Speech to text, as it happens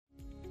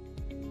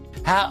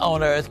How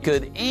on earth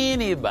could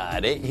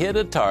anybody hit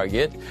a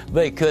target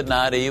they could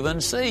not even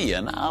see?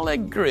 And I'll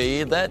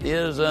agree that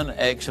is an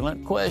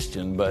excellent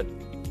question, but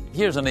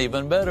here's an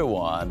even better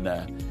one.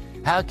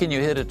 How can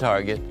you hit a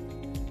target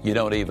you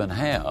don't even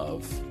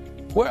have?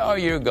 Where are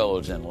your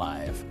goals in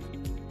life?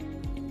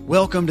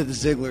 Welcome to The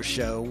Ziglar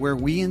Show, where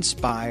we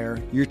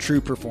inspire your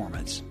true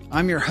performance.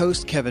 I'm your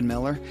host, Kevin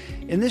Miller.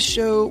 In this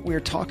show, we're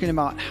talking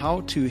about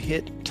how to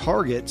hit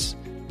targets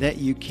that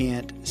you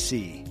can't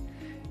see.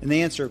 And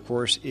the answer, of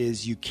course,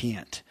 is you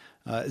can't.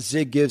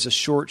 Zig gives a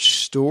short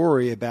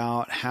story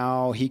about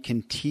how he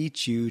can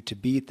teach you to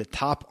beat the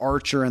top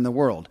archer in the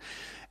world.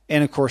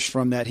 And, of course,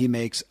 from that, he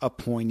makes a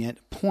poignant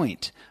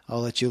point.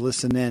 I'll let you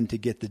listen in to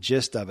get the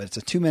gist of it. It's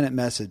a 2-minute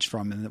message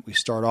from him that we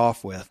start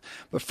off with.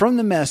 But from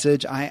the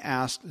message, I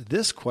asked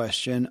this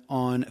question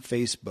on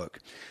Facebook.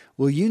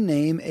 Will you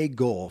name a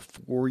goal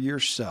for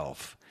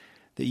yourself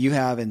that you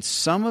have in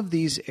some of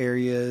these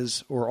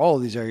areas or all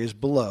of these areas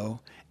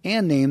below,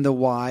 and name the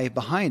why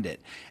behind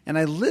it? And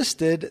I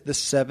listed the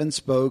 7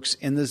 spokes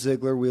in the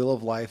Ziglar Wheel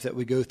of Life that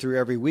we go through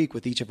every week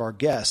with each of our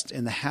guests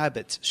in the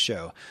Habits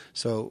Show.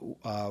 So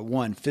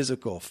 1,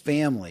 physical,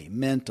 family,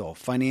 mental,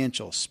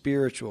 financial,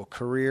 spiritual,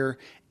 career,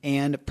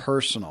 and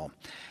personal.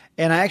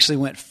 And I actually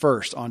went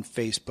first on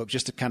Facebook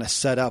just to kind of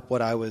set up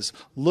what I was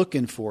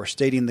looking for,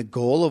 stating the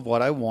goal of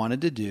what I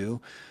wanted to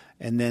do,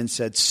 and then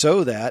said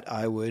so that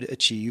I would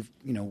achieve,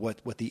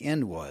 what the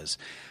end was.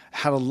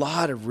 Had a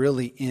lot of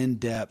really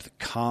in-depth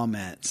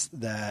comments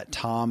that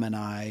Tom and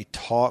I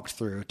got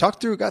through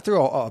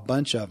a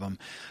bunch of them,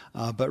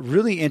 but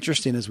really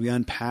interesting as we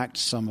unpacked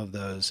some of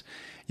those.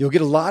 You'll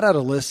get a lot out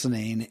of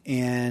listening,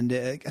 and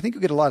I think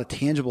you'll get a lot of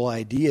tangible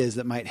ideas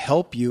that might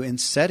help you in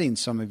setting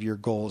some of your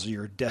goals or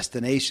your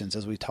destinations,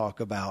 as we talk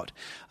about,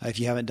 if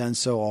you haven't done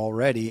so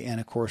already.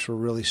 And of course, we're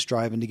really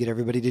striving to get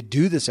everybody to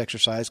do this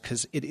exercise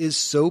because it is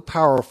so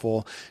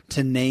powerful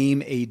to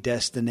name a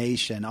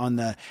destination. On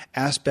the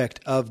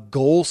aspect of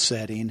goal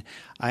setting,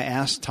 I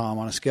asked Tom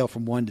on a scale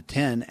from 1 to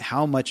 10,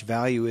 how much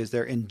value is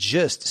there in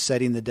just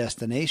setting the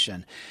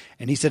destination?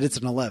 And he said it's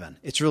an 11.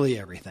 It's really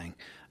everything.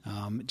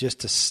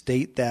 Just to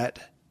state that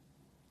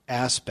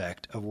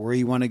aspect of where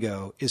you want to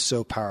go is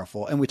so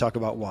powerful. And we talk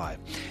about why.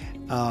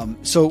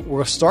 So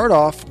we'll start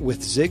off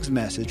with Zig's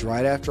message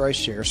right after I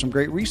share some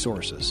great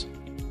resources.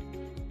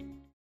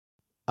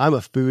 I'm a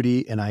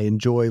foodie and I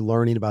enjoy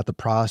learning about the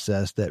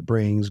process that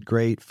brings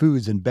great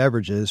foods and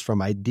beverages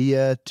from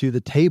idea to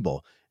the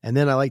table. And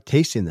then I like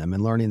tasting them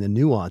and learning the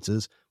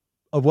nuances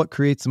of what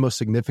creates the most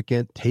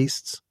significant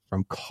tastes,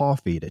 from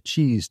coffee to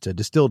cheese to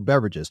distilled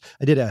beverages.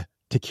 I did a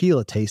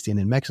tequila tasting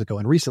in Mexico,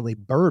 and recently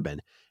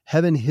bourbon.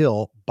 Heaven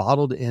Hill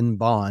Bottled in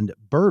Bond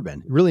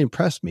bourbon really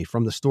impressed me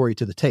from the story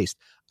to the taste.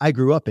 I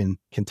grew up in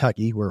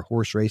Kentucky, where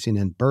horse racing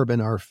and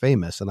bourbon are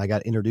famous, and I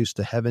got introduced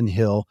to Heaven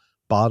Hill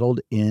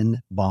Bottled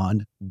in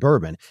Bond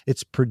bourbon.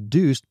 It's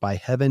produced by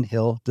Heaven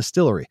Hill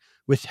Distillery,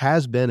 which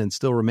has been and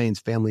still remains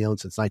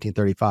family-owned since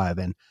 1935,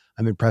 and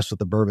I'm impressed with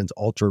the bourbon's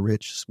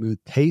ultra-rich, smooth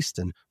taste,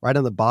 and right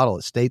on the bottle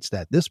it states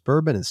that this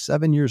bourbon is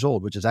 7 years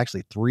old, which is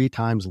actually 3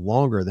 times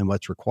longer than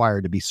what's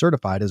required to be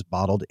certified as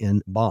bottled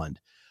in bond.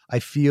 I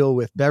feel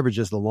with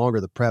beverages, the longer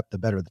the prep, the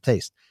better the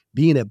taste.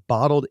 Being a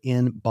bottled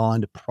in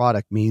bond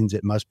product means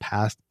it must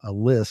pass a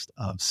list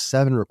of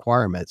 7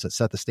 requirements that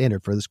set the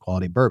standard for this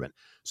quality bourbon.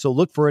 So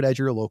look for it at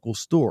your local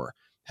store.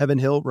 Heaven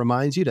Hill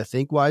reminds you to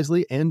think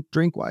wisely and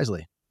drink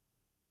wisely.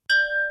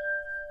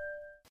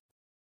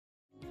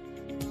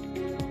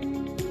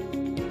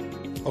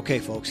 Okay,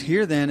 folks,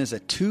 here then is a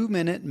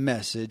 2-minute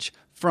message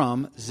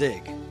from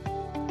Zig.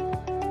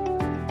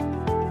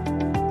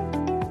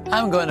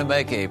 I'm going to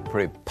make a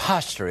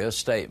preposterous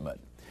statement.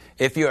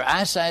 If your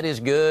eyesight is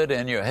good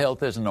and your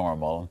health is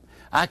normal,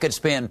 I could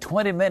spend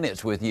 20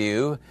 minutes with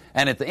you,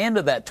 and at the end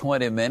of that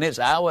 20 minutes,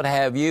 I would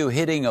have you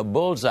hitting a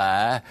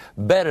bullseye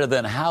better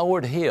than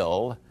Howard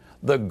Hill,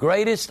 the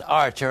greatest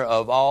archer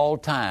of all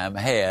time,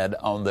 had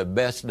on the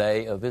best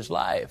day of his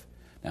life.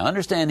 Now,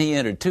 understand he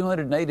entered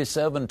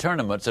 287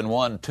 tournaments and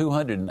won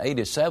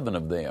 287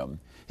 of them.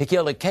 He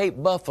killed a Cape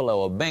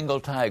buffalo, a Bengal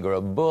tiger,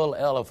 a bull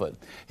elephant.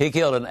 He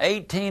killed an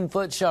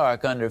 18-foot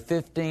shark under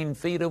 15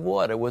 feet of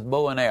water with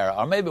bow and arrow.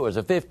 Or maybe it was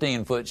a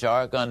 15-foot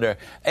shark under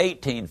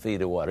 18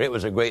 feet of water. It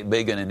was a great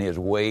big one, and he was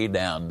way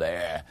down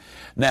there.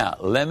 Now,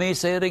 let me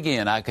say it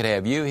again. I could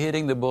have you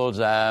hitting the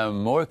bullseye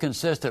more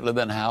consistently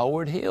than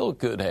Howard Hill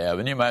could have.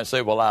 And you might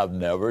say, well, I've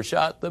never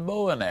shot the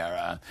bow and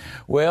arrow.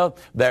 Well,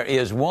 there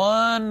is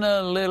one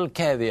little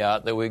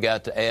caveat that we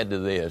got to add to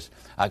this.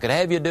 I could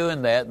have you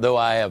doing that, though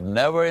I have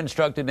never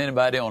instructed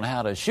anybody on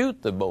how to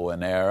shoot the bow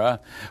and arrow,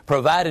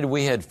 provided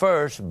we had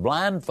first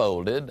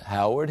blindfolded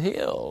Howard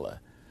Hill.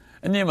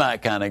 And you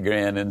might kind of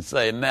grin and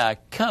say, now,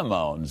 come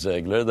on,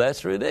 Ziglar,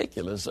 that's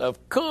ridiculous.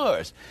 Of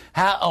course.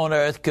 How on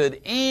earth could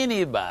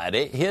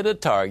anybody hit a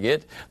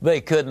target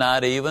they could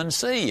not even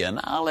see? And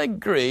I'll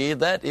agree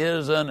that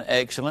is an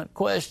excellent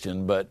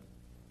question, but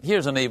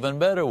here's an even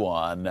better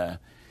one.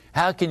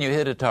 How can you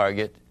hit a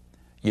target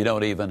you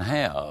don't even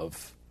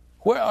have?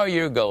 Where are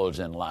your goals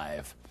in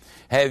life?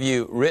 Have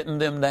you written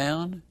them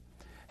down?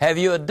 Have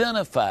you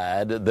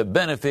identified the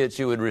benefits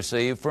you would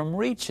receive from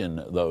reaching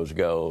those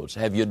goals?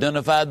 Have you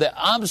identified the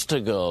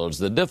obstacles,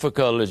 the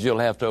difficulties you'll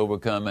have to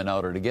overcome in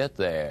order to get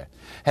there?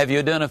 Have you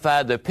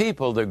identified the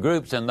people, the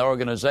groups, and the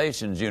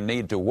organizations you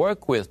need to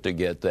work with to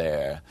get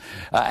there?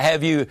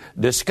 Have you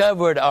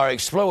discovered or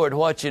explored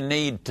what you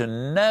need to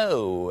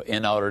know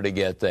in order to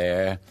get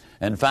there?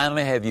 And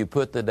finally, have you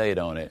put the date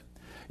on it?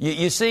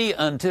 You see,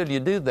 until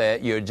you do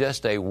that, you're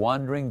just a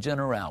wandering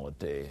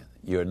generality.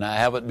 You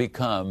haven't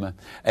become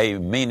a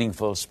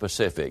meaningful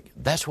specific.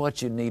 That's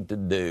what you need to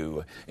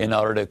do in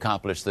order to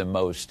accomplish the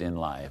most in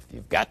life.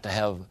 You've got to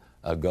have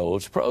a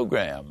goals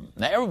program.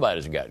 Now,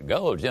 everybody's got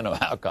goals. You know,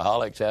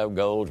 alcoholics have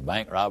goals,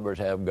 bank robbers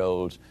have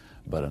goals,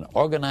 but an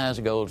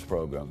organized goals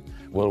program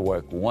will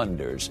work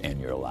wonders in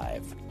your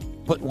life.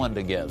 Put one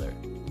together.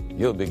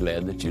 You'll be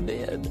glad that you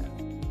did.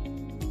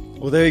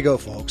 Well, there you go,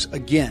 folks.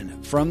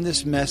 Again, from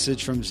this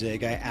message from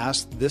Zig, I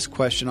asked this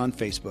question on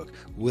Facebook.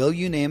 Will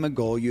you name a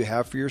goal you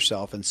have for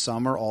yourself in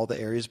some or all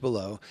the areas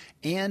below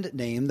and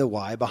name the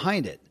why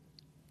behind it?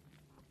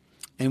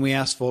 And we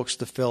asked folks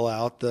to fill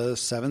out the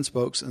 7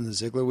 spokes in the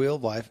Ziglar Wheel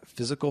of Life: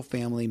 physical,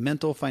 family,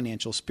 mental,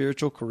 financial,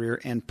 spiritual,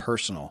 career, and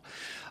personal.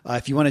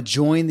 If you want to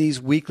join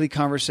these weekly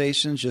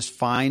conversations, just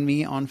find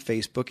me on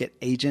Facebook at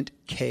Agent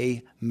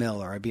K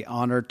Miller. I'd be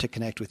honored to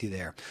connect with you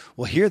there.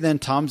 Well, here then,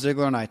 Tom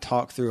Ziglar and I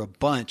talk through a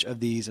bunch of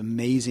these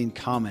amazing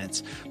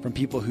comments from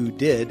people who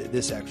did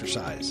this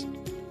exercise.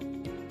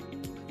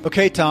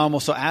 Okay, Tom.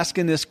 Well, so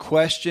asking this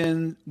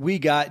question, we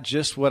got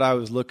just what I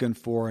was looking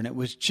for. And it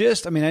was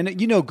just, I know,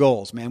 you know,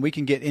 goals, man. We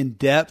can get in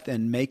depth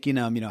and making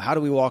them, you know, how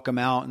do we walk them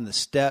out and the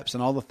steps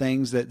and all the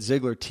things that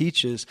Ziglar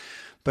teaches.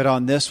 But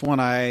on this one,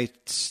 I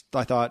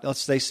thought,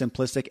 let's stay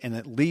simplistic and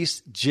at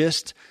least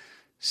just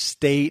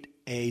state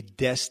a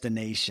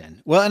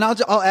destination. Well, and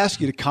I'll ask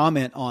you to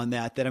comment on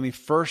that.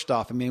 First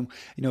off,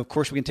 of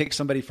course, we can take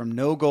somebody from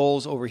no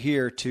goals over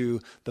here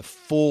to the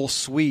full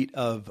suite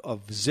of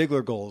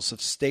Ziglar goals,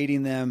 of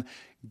stating them,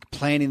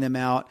 planning them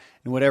out,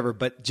 and whatever.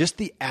 But just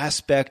the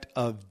aspect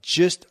of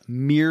just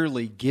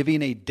merely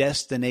giving a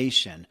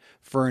destination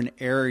for an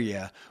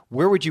area,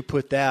 where would you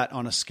put that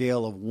on a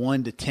scale of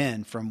 1 to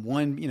 10? From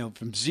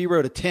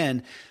 0 to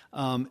 10,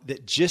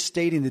 that just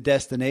stating the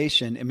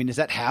destination. Is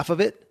that half of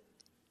it?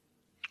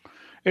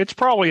 It's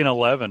probably an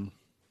 11.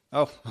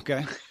 Oh,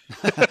 okay.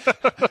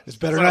 It's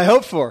better than I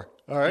hoped for.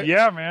 All right.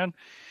 Yeah, man.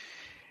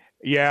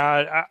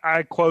 Yeah,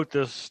 I quote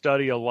this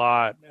study a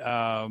lot.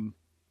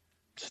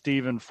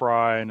 Stephen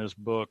Fry, in his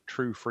book,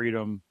 True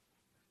Freedom,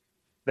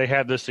 they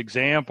have this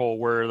example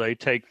where they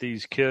take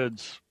these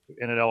kids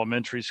in an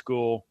elementary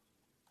school.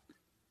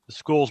 The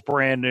school's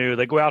brand new.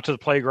 They go out to the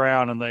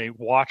playground and they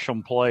watch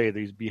them play.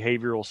 These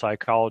behavioral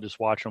psychologists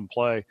watch them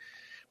play.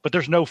 But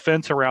there's no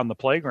fence around the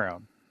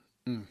playground.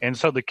 And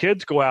so the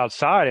kids go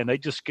outside and they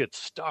just get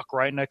stuck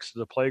right next to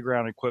the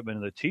playground equipment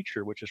and the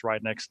teacher, which is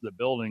right next to the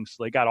building.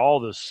 So they got all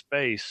this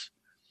space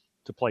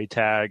to play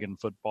tag and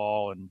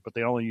football, but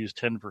they only use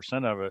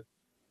 10% of it.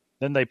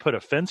 Then they put a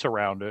fence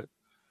around it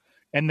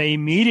and they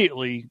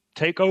immediately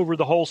take over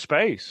the whole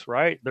space,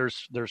 right?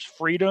 There's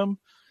freedom,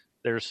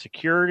 there's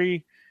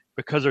security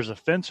because there's a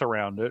fence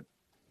around it.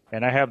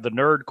 And I have the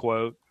nerd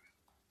quote,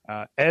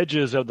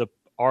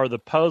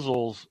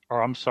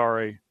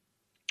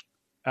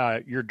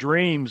 your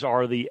dreams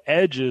are the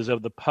edges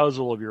of the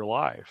puzzle of your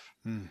life.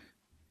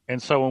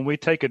 And so when we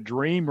take a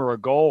dream or a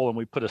goal and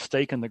we put a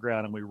stake in the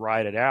ground and we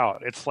write it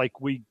out, it's like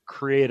we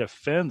create a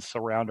fence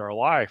around our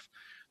life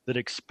that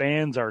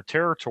expands our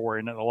territory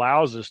and it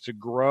allows us to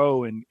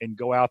grow and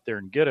go out there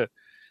and get it.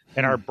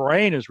 And our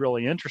brain is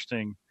really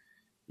interesting.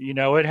 You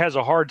know, it has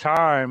a hard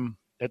time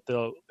at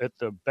the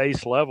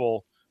base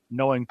level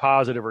knowing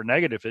positive or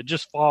negative. It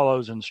just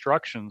follows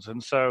instructions.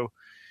 And so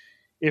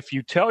if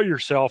you tell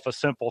yourself a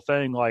simple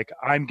thing like,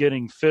 I'm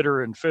getting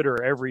fitter and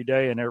fitter every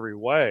day in every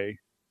way,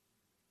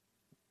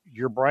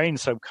 your brain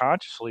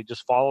subconsciously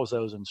just follows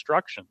those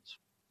instructions.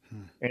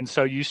 And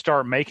so you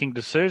start making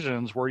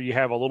decisions where you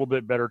have a little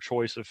bit better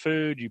choice of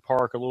food. You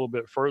park a little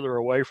bit further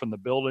away from the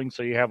building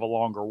so you have a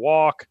longer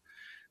walk.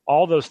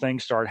 All those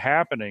things start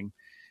happening.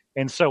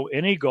 And so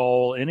any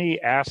goal,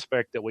 any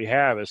aspect that we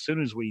have, as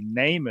soon as we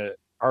name it,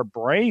 our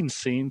brain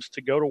seems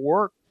to go to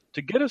work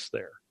to get us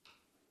there.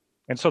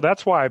 And so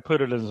that's why I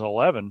put it as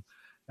 11.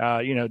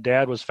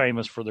 Dad was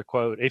famous for the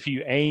quote, if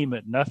you aim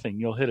at nothing,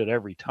 you'll hit it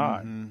every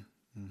time.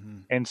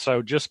 And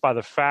so just by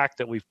the fact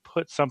that we've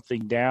put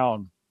something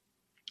down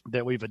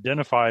that we've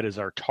identified as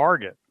our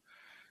target,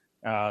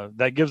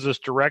 that gives us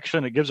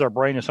direction. It gives our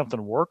brain something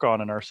to work on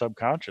in our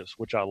subconscious,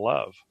 which I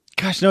love.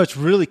 Gosh, no, it's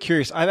really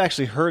curious. I've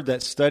actually heard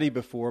that study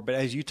before, but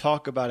as you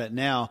talk about it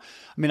now,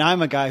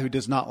 I'm a guy who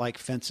does not like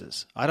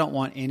fences. I don't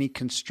want any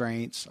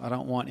constraints. I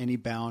don't want any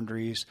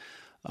boundaries.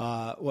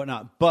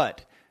 Whatnot.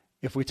 But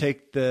if we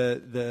take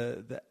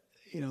the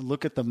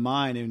look at the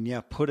mind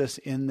and put us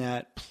in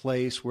that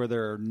place where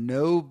there are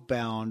no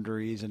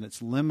boundaries and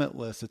it's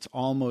limitless, it's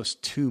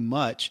almost too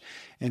much.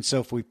 And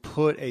so if we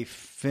put a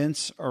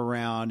fence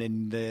around,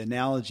 in the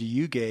analogy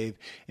you gave,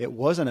 it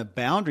wasn't a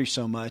boundary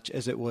so much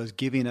as it was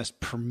giving us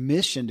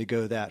permission to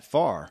go that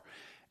far.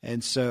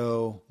 And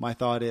so my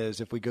thought is,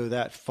 if we go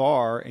that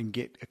far and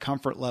get a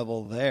comfort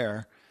level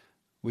there,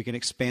 we can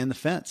expand the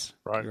fence,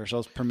 give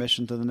ourselves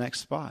permission to the next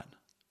spot.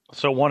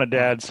 So one of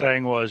Dad's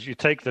saying was, you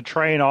take the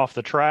train off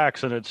the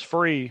tracks and it's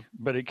free,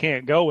 but it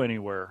can't go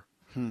anywhere.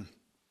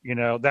 You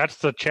know, that's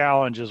the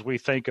challenge as we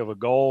think of a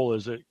goal,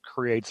 is it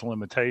creates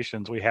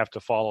limitations. We have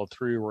to follow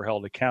through. We're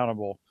held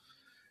accountable.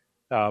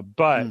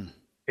 But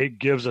it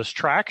gives us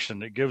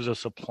traction. It gives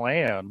us a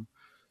plan.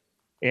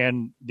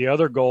 And the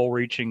other goal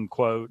reaching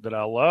quote that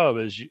I love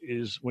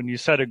is when you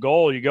set a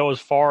goal, you go as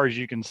far as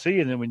you can see.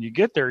 And then when you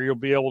get there, you'll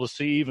be able to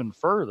see even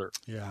further.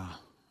 Yeah.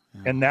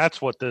 And that's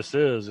what this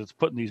is. It's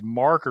putting these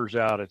markers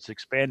out. It's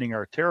expanding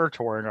our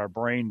territory, and our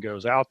brain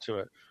goes out to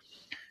it.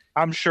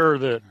 I'm sure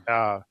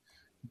that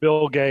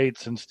Bill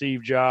Gates and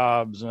Steve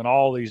Jobs and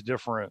all these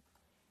different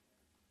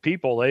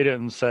people, they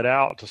didn't set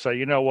out to say,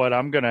 you know what,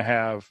 I'm going to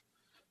have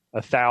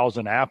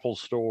 1,000 Apple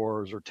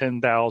stores or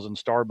 10,000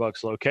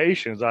 Starbucks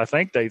locations. I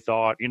think they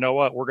thought, you know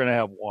what, we're going to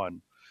have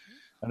one,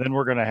 and then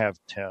we're going to have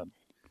 10,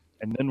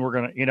 and then we're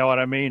going to, you know what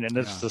I mean? And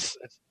it's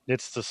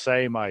the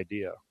same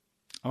idea.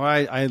 Oh,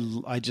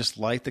 I just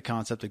like the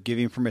concept of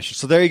giving permission.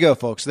 So there you go,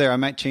 folks. There, I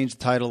might change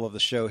the title of the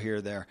show here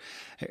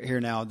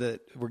now, that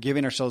we're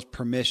giving ourselves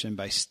permission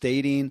by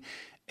stating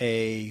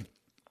and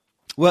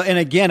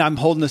again, I'm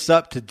holding this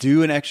up to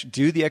do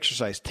the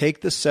exercise.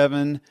 Take the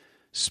 7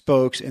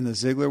 spokes in the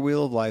Ziglar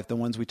Wheel of Life, the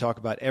ones we talk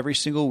about every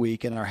single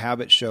week in our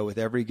habit show with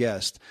every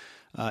guest.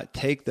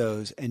 Take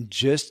those and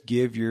just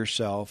give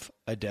yourself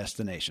a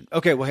destination.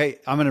 Okay, well, hey,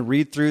 I'm going to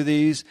read through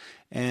these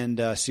and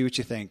see what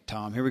you think,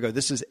 Tom. Here we go.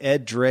 This is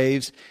Ed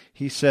Draves.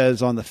 He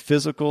says on the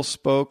physical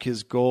spoke,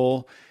 his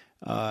goal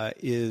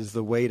is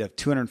the weight of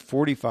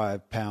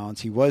 245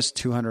 pounds. He was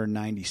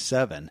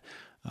 297.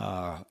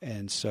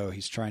 And so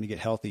he's trying to get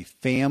healthy.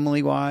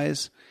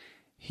 Family-wise,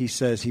 he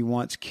says he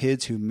wants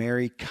kids who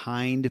marry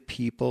kind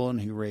people and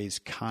who raise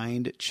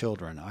kind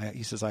children.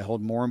 He says, I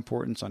hold more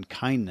importance on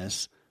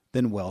kindness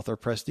than wealth or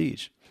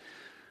prestige.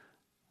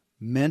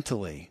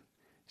 Mentally,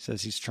 he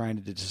says he's trying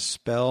to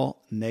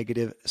dispel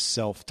negative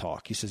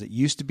self-talk. He says it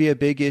used to be a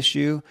big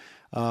issue.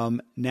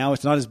 Now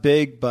it's not as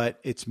big, but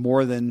it's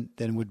more than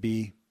would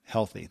be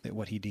healthy,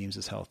 what he deems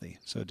as healthy.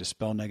 So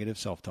dispel negative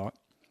self-talk.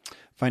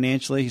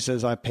 Financially, he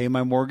says, I pay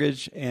my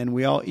mortgage and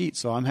we all eat,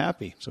 so I'm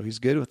happy. So he's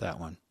good with that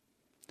one.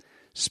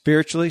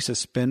 Spiritually, he says,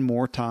 spend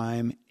more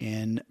time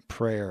in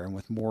prayer and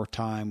with more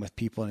time with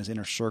people in his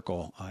inner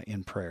circle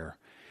in prayer.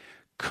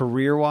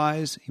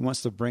 Career-wise, he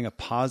wants to bring a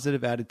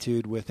positive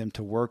attitude with him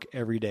to work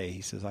every day.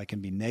 He says, I can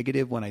be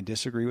negative when I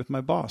disagree with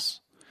my boss.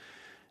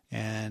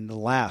 And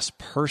last,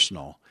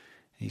 personal,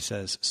 he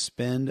says,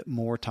 spend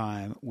more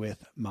time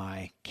with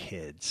my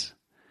kids.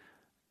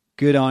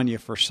 Good on you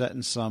for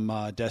setting some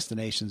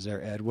destinations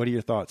there, Ed. What are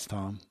your thoughts,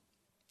 Tom?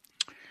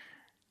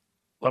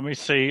 Let me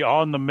see.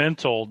 On the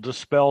mental,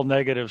 dispel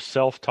negative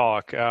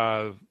self-talk,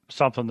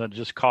 something that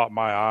just caught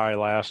my eye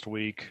last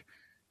week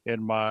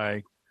in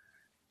my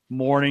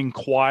morning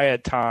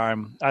quiet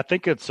time. I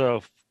think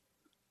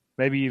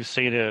maybe you've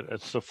seen it.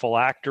 It's a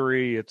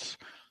phylactery. It's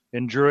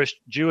in Jewish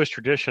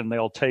tradition.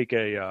 They'll take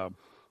a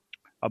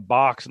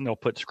box and they'll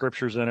put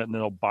scriptures in it and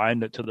they'll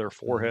bind it to their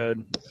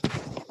forehead.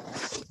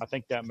 I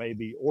think that may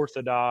be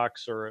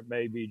Orthodox or it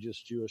may be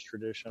just Jewish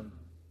tradition.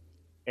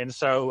 And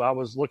so I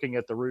was looking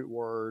at the root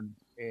word,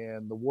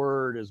 and the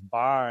word is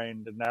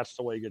bind, and that's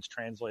the way it gets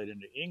translated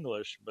into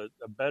English. But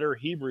a better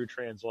Hebrew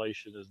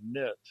translation is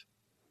knit.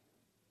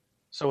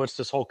 So it's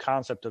this whole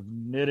concept of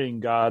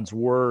knitting God's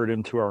word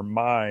into our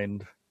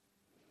mind.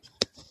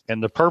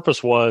 And the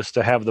purpose was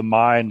to have the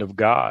mind of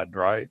God,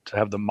 right? To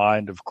have the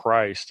mind of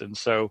Christ. And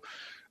so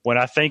when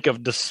I think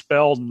of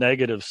dispel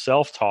negative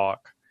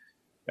self-talk,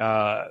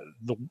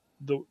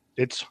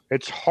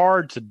 it's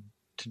hard to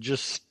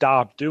just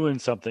stop doing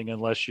something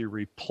unless you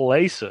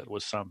replace it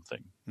with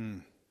something.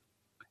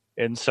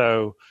 And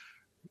so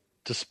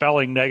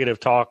dispelling negative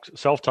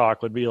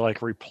self-talk would be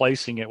like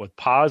replacing it with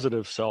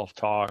positive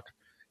self-talk.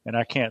 And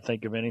I can't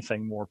think of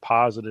anything more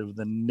positive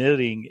than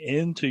knitting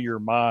into your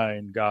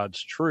mind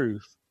God's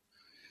truth.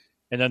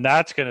 And then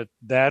that's going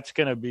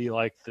to be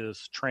like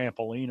this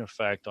trampoline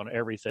effect on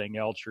everything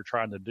else you're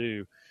trying to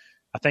do.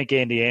 I think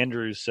Andy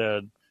Andrews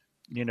said,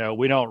 you know,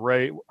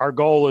 our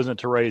goal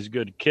isn't to raise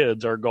good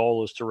kids. Our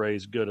goal is to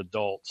raise good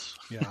adults.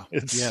 Yeah.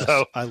 Yes.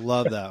 So, I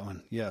love that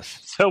one. Yes.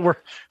 So what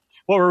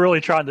we're really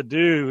trying to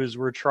do is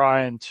we're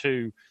trying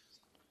to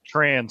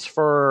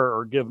transfer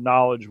or give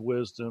knowledge,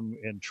 wisdom,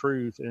 and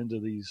truth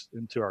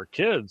into our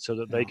kids so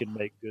that they can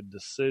make good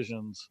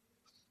decisions.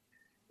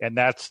 And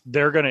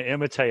they're going to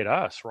imitate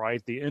us,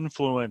 right? The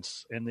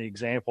influence and the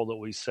example that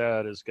we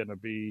set is going to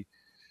be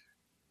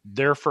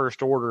their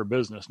first order of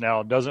business. Now,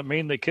 it doesn't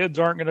mean that kids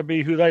aren't going to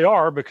be who they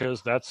are,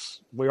 because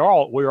we're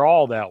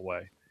all that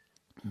way.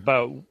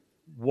 But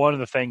one of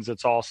the things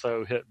that's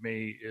also hit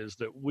me is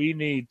that we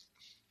need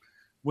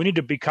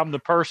to become the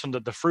person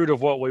that the fruit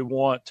of what we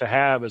want to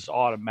have is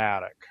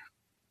automatic.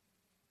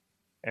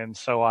 And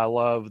so I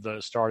love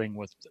starting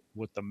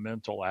with the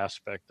mental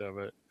aspect of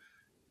it.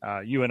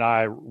 You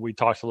and we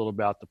talked a little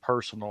about the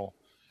personal.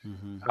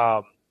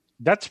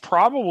 that's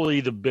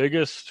probably the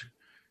biggest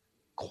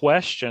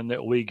question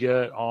that we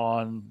get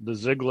on the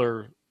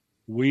Ziglar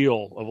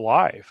wheel of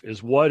life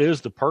is, what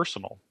is the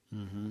personal?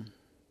 Mm-hmm.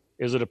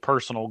 Is it a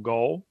personal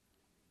goal?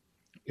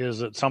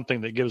 Is it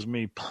something that gives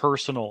me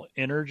personal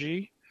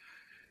energy?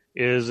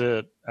 Is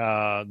it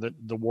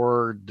the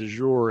word du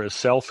jour is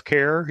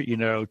self-care,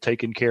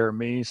 taking care of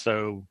me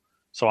so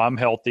I'm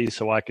healthy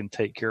so I can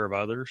take care of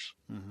others?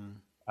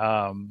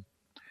 Mm-hmm.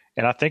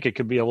 And I think it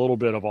could be a little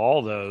bit of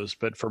all those.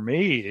 But for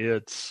me,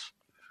 it's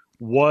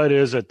what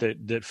is it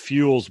that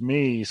fuels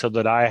me so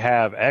that I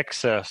have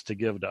excess to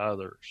give to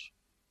others,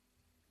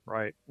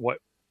 right?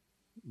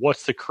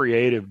 What's the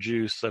creative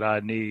juice that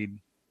I need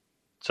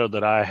so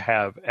that I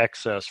have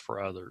excess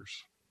for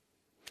others?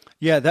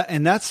 Yeah,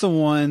 that's the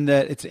one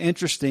that it's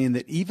interesting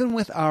that even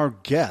with our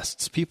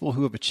guests, people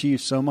who have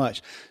achieved so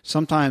much,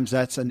 sometimes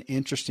that's an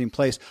interesting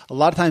place. A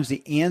lot of times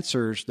the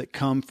answers that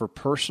come for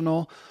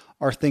personal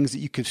are things that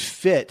you could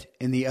fit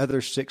in the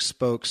other 6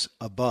 spokes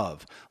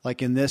above.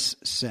 Like in this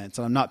sense,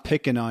 and I'm not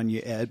picking on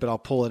you, Ed, but I'll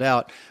pull it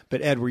out.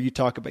 But Ed, where you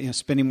talk about,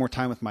 spending more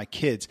time with my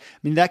kids, I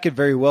mean, that could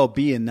very well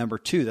be in number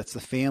 2. That's the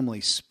family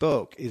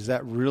spoke. Is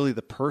that really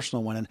the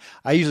personal one? And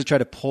I usually try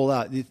to pull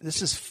out,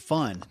 this is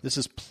fun. This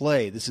is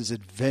play. This is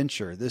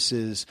adventure. This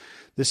is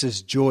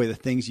joy, the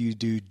things you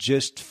do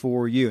just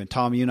for you. And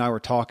Tom, you and I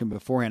were talking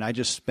beforehand. I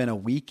just spent a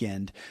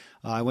weekend.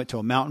 I went to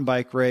a mountain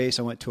bike race.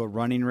 I went to a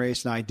running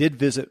race. Now, I did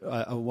visit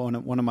one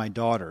of my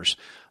daughters,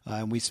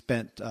 and we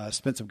spent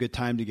some good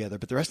time together.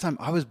 But the rest of the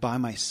time, I was by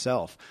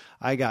myself.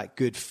 I got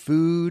good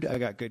food. I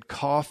got good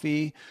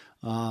coffee.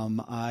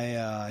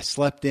 I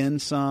slept in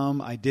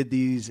some. I did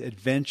these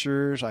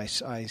adventures. I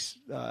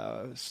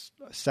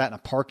sat in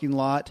a parking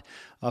lot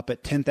up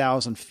at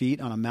 10,000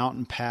 feet on a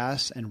mountain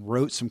pass and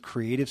wrote some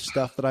creative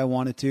stuff that I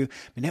wanted to.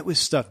 And it was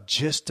stuff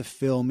just to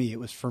fill me. It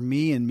was for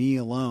me and me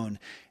alone.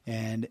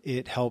 And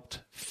it helped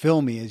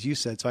fill me, as you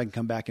said, so I can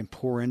come back and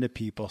pour into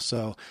people.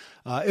 So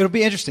it'll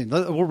be interesting.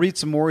 We'll read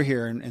some more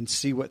here and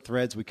see what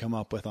threads we come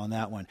up with on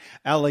that one.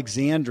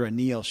 Alexandra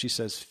Neal, she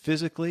says,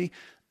 physically,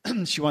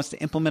 she wants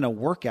to implement a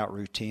workout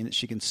routine that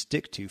she can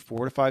stick to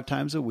 4 to 5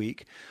 times a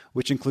week,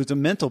 which includes a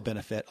mental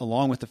benefit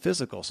along with the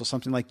physical. So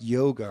something like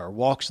yoga or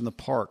walks in the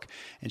park.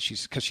 And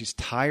because she's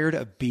tired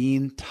of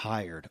being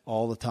tired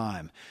all the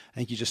time. I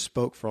think you just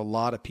spoke for a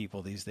lot of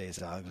people these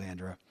days,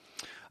 Alexandra.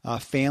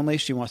 Family,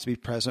 she wants to be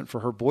present for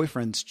her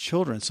boyfriend's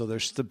children, so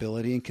there's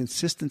stability and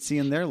consistency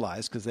in their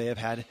lives because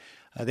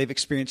they've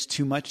experienced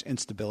too much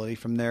instability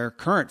from their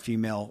current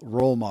female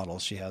role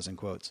models, she has in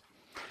quotes.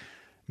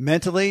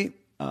 Mentally,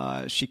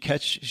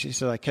 she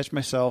said, I catch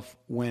myself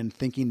when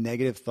thinking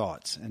negative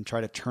thoughts and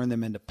try to turn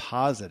them into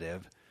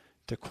positive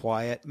to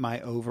quiet my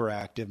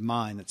overactive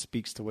mind. That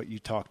speaks to what you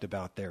talked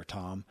about there,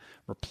 Tom,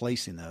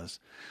 replacing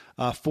those.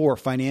 4,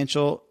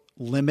 financial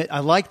limit. I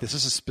like this.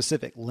 This is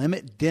specific.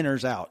 Limit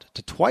dinners out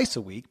to twice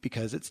a week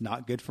because it's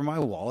not good for my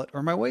wallet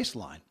or my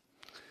waistline.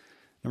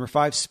 Number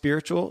 5,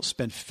 spiritual.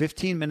 Spend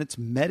 15 minutes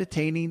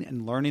meditating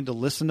and learning to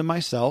listen to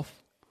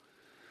myself.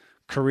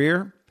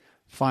 Career.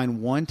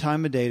 Find one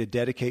time a day to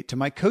dedicate to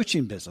my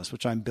coaching business,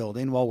 which I'm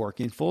building while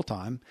working full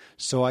time,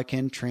 so I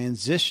can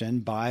transition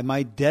by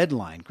my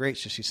deadline. Great.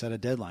 So she set a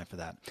deadline for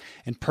that.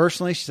 And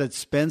personally, she said,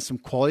 spend some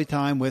quality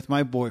time with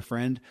my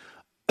boyfriend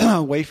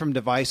away from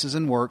devices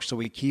and work so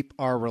we keep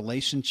our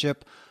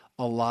relationship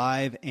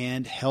alive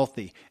and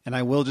healthy. And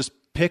I will just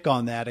pick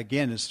on that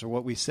again as to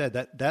what we said.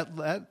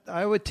 That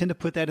I would tend to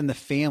put that in the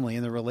family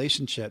and the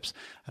relationships.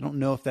 I don't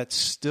know if that's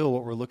still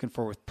what we're looking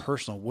for with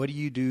personal. What do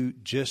you do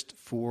just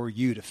for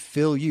you to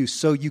fill you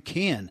so you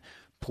can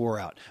pour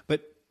out?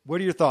 But what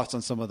are your thoughts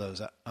on some of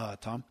those,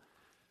 Tom?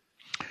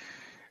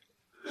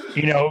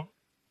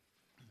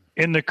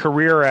 In the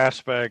career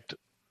aspect,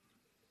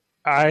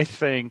 I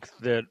think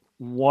that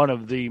one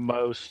of the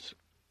most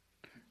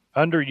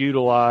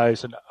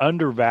underutilized and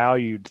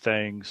undervalued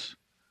things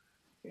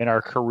in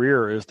our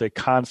career is the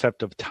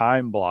concept of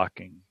time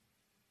blocking.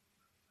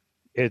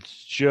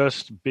 It's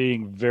just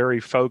being very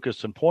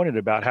focused and pointed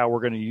about how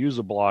we're going to use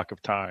a block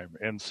of time.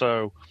 And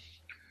so,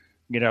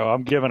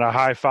 I'm giving a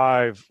high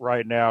five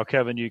right now.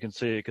 Kevin, you can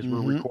see it because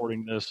we're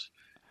recording this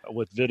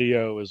with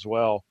video as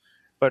well.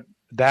 But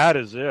that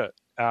is it.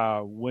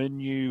 When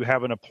you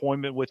have an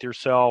appointment with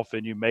yourself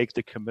and you make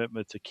the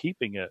commitment to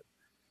keeping it,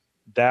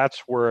 that's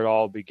where it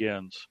all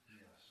begins.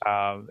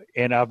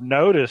 And I've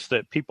noticed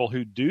that people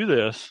who do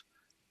this,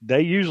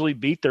 they usually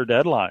beat their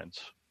deadlines.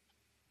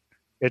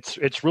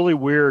 It's really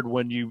weird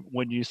when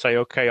you say,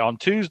 okay, on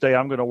Tuesday,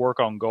 I'm going to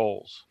work on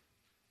goals,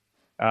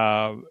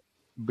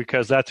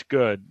 because that's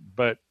good,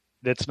 but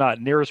it's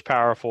not near as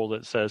powerful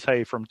that says,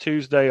 hey, from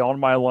Tuesday on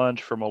my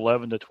lunch from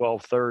 11 to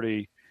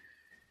 12:30,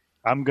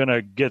 I'm going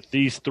to get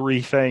these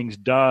 3 things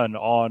done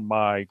on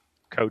my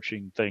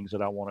coaching things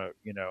that I want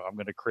to, I'm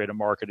going to create a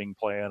marketing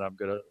plan. I'm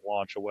going to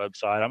launch a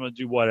website. I'm going to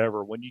do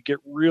whatever. When you get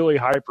really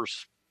hyper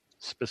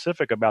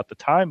specific about the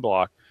time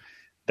block,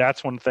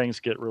 that's when things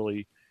get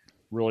really,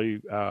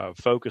 really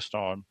focused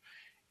on.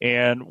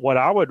 And what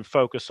I would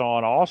focus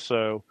on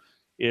also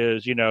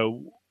is,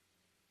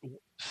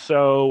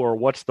 or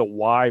what's the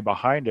why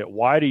behind it?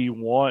 Why do you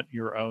want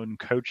your own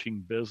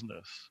coaching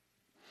business?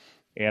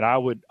 And I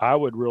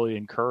would really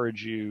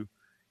encourage you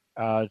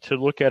to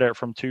look at it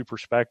from two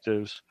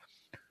perspectives.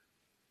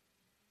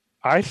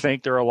 I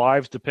think there are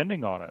lives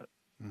depending on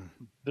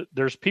it.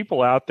 There's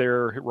people out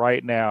there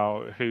right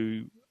now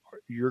who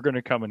you're going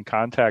to come in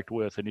contact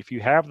with, and if you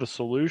have the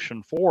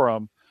solution for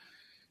them,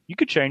 you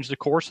could change the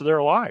course of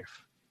their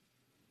life.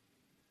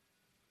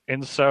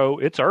 And so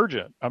it's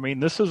urgent. I mean,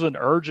 this is an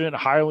urgent,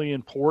 highly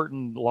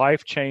important,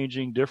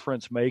 life-changing,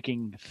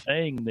 difference-making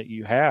thing that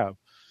you have.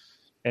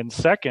 And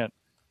second,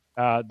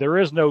 there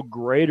is no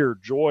greater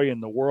joy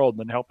in the world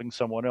than helping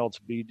someone else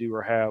be, do,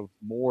 or have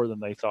more than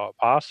they thought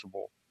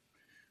possible.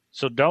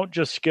 So don't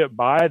just skip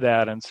by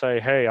that and say,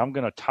 hey, I'm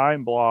going to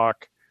time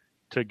block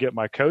to get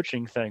my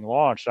coaching thing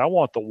launched. I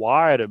want the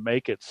why to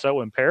make it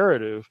so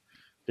imperative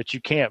that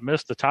you can't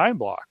miss the time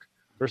block.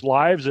 There's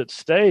lives at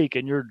stake,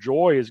 and your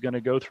joy is going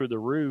to go through the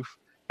roof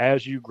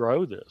as you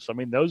grow this. I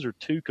mean, those are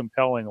two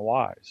compelling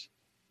whys.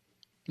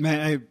 Man,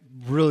 I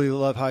really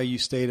love how you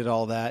stated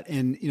all that.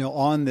 And,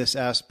 on this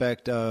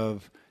aspect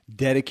of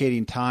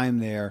dedicating time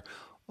there,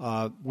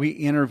 we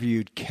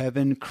interviewed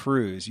Kevin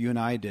Kruse. You and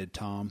I did,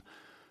 Tom.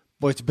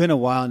 Boy, it's been a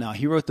while now.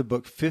 He wrote the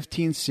book,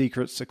 15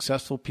 Secrets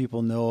Successful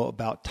People Know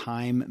About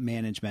Time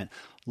Management.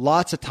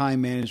 Lots of time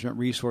management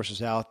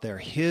resources out there.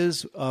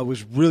 His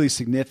was really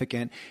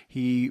significant.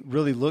 He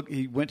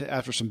went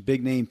after some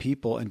big name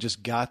people and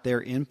just got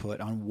their input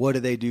on what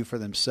do they do for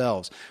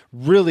themselves.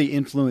 Really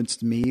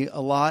influenced me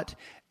a lot,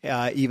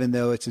 even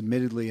though it's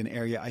admittedly an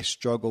area I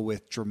struggle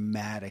with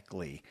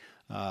dramatically,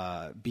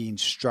 being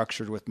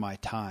structured with my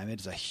time.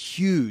 It is a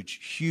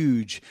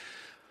huge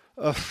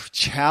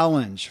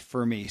challenge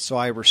for me. So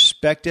I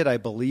respect it. I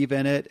believe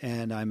in it.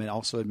 And I'm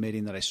also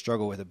admitting that I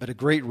struggle with it, but a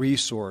great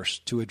resource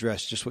to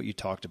address just what you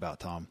talked about,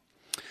 Tom.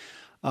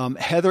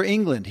 Heather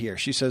England here.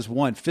 She says,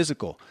 1,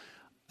 physical.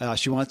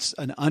 She wants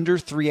an under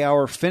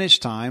 3-hour finish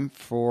time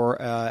for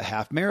a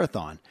half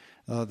marathon.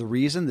 The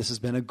reason, this has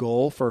been a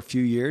goal for a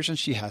few years and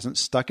she hasn't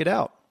stuck it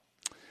out.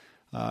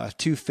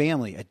 2,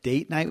 family, a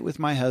date night with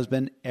my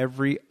husband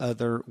every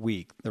other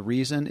week. The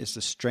reason is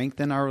to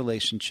strengthen our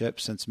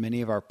relationship since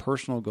many of our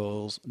personal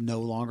goals no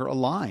longer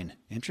align.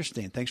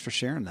 Interesting. Thanks for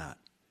sharing that.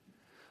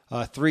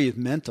 3 is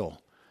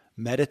mental.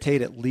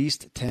 Meditate at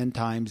least 10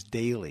 times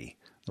daily.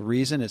 The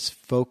reason is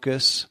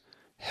focus,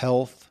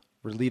 health,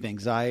 relieve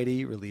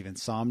anxiety, relieve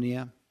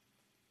insomnia.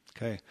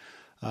 Okay.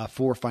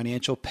 4,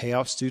 financial, pay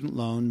off student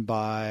loan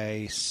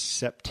by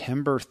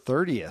September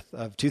 30th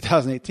of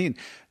 2018.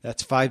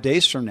 That's 5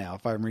 days from now,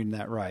 if I'm reading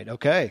that right.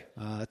 Okay,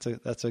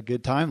 that's a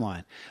good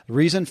timeline. The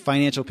reason,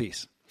 financial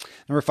peace.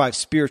 Number 5,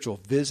 spiritual.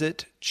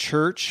 Visit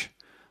church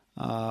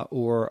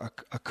or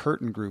a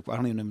curtain group. I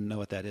don't even know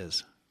what that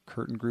is.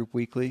 Curtain group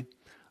weekly.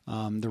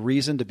 The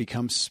reason, to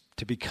become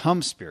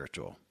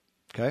spiritual.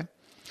 Okay.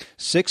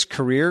 6,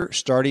 career,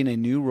 starting a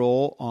new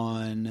role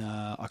on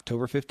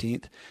October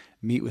 15th.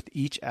 Meet with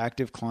each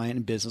active client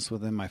and business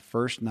within my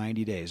first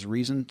 90 days.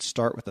 Reason,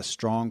 start with a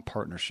strong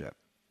partnership.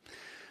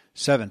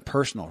 7,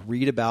 personal.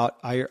 Read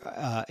about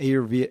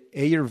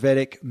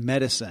Ayurvedic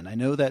medicine. I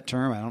know that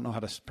term. I don't know how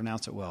to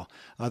pronounce it well.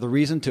 The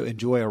reason, to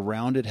enjoy a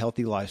rounded,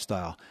 healthy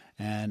lifestyle.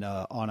 And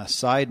on a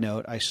side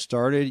note, I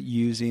started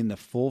using the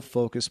Full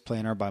Focus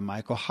Planner by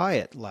Michael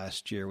Hyatt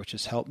last year, which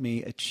has helped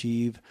me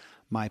achieve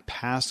my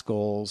past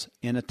goals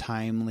in a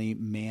timely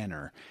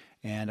manner.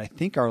 And I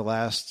think our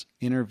last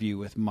interview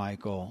with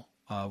Michael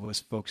was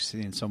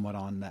focusing somewhat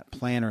on that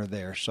planner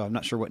there. So I'm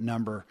not sure what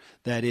number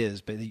that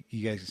is, but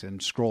you guys can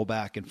scroll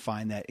back and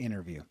find that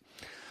interview.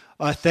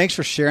 Thanks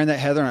for sharing that,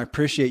 Heather, and I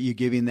appreciate you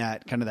giving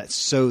that kind of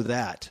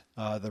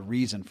the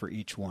reason for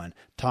each one.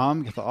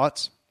 Tom, your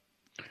thoughts?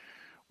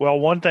 Well,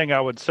 one thing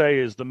I would say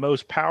is the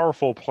most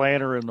powerful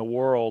planner in the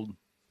world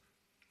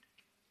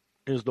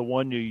is the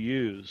one you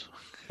use.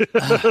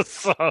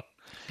 So,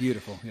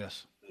 beautiful,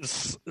 yes.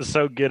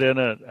 So get in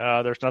it.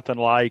 There's nothing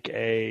like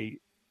a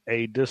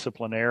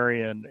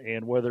disciplinarian,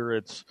 and whether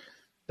it's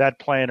that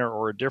planner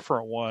or a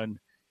different one,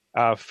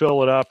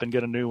 fill it up and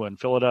get a new one,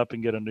 fill it up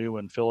and get a new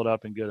one, fill it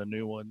up and get a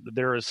new one.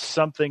 There is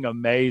something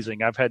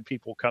amazing. I've had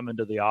people come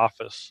into the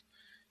office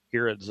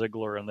here at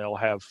Ziglar and they'll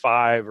have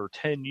 5 or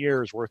 10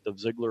 years worth of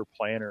Ziglar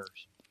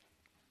planners.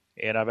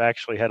 And I've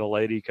actually had a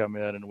lady come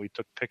in and we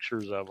took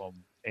pictures of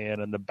them.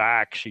 And in the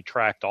back, she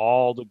tracked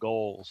all the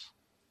goals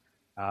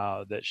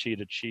that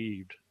she'd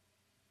achieved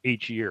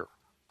each year.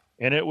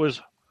 And it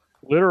was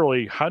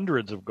literally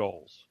hundreds of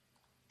goals,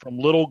 from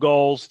little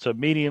goals to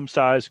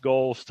medium-sized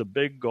goals to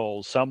big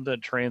goals, some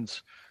that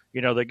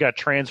that got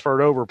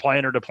transferred over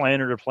planner to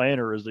planner to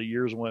planner as the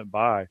years went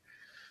by.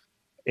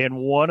 And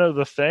one of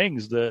the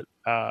things that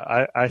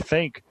I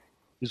think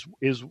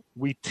is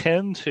we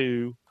tend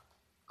to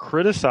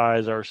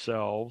criticize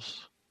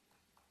ourselves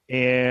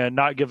and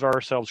not give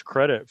ourselves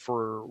credit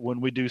for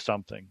when we do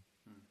something.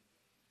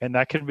 And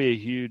that can be a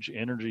huge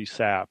energy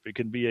sap. It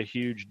can be a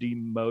huge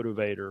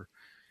demotivator.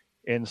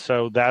 And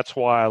so that's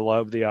why I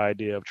love the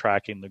idea of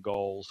tracking the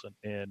goals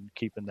and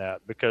keeping that,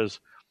 because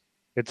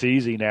It's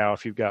easy now.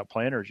 If you've got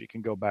planners, you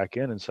can go back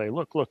in and say,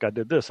 look, I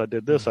did this, I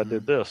did this, I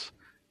did this.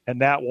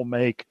 And that will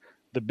make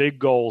the big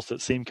goals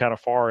that seem kind of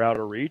far out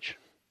of reach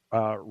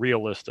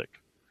realistic.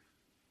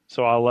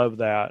 So I love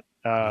that.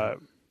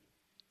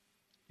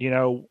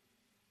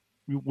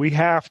 We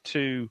have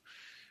to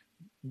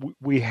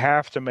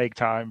make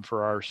time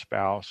for our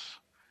spouse.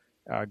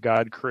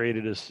 God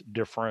created us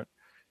different.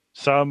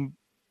 Some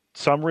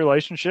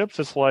relationships,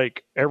 it's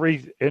like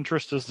every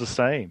interest is the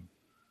same.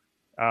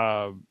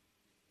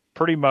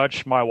 Pretty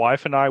much my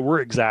wife and I, we're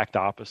exact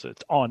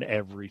opposites on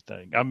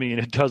everything. I mean,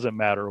 it doesn't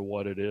matter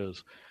what it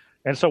is.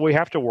 And so we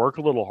have to work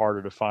a little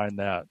harder to find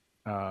that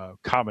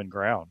common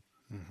ground.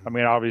 I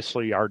mean,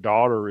 obviously our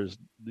daughter is,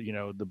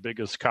 the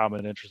biggest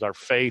common interest. Our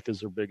faith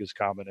is her biggest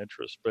common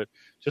interest, but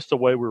just the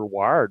way we're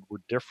wired, we're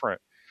different.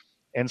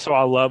 And so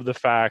I love the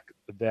fact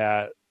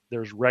that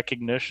there's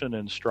recognition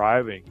and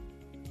striving,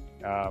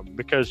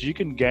 because you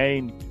can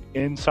gain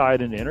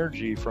insight and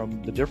energy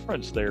from the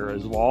difference there,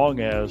 as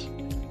long as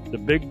the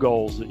big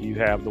goals that you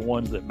have, the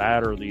ones that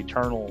matter, the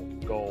eternal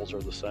goals,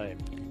 are the same.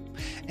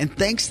 And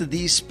thanks to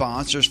these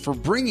sponsors for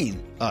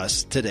bringing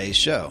us today's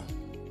show.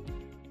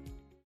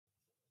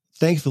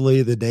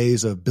 Thankfully, the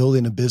days of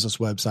building a business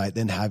website,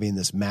 then having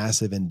this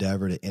massive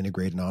endeavor to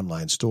integrate an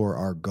online store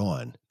are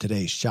gone.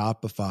 Today,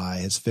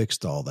 Shopify has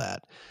fixed all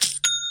that.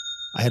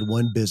 I had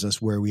one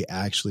business where we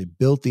actually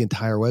built the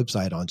entire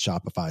website on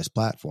Shopify's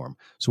platform.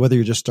 So whether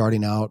you're just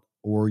starting out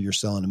or you're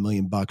selling $1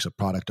 million of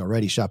product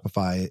already,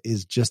 Shopify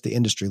is just the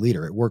industry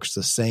leader. It works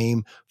the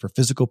same for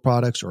physical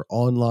products or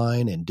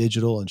online and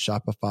digital, and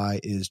Shopify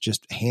is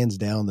just hands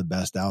down the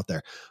best out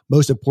there.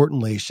 Most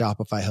importantly,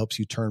 Shopify helps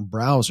you turn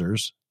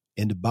browsers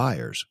into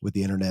buyers with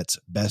the internet's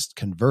best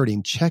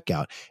converting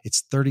checkout.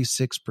 It's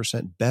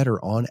 36%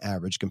 better on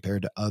average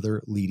compared to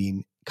other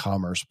leading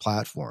commerce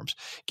platforms.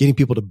 Getting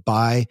people to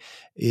buy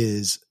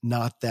is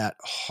not that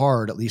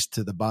hard, at least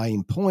to the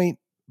buying point,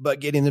 but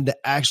getting them to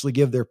actually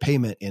give their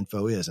payment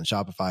info is, and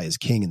Shopify is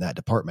king in that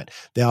department.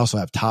 They also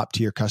have top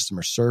tier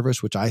customer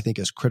service, which I think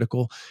is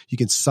critical. You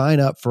can sign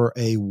up for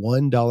a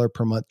 $1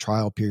 per month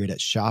trial period at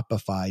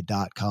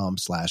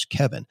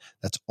shopify.com/Kevin.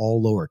 That's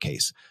all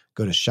lowercase.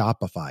 Go to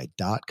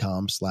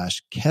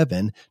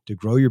shopify.com/Kevin to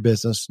grow your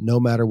business no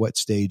matter what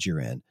stage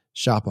you're in.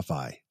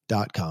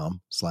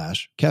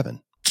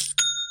 Shopify.com/Kevin.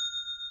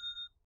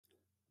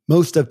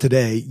 Most of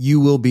today, you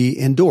will be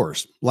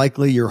indoors,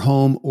 likely your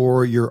home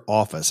or your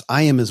office.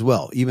 I am as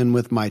well. Even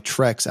with my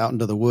treks out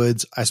into the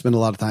woods, I spend a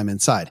lot of time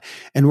inside.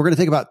 And we're going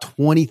to take about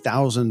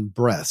 20,000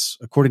 breaths.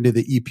 According to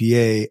the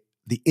EPA,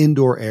 the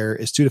indoor air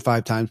is 2 to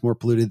 5 times more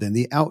polluted than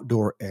the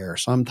outdoor air,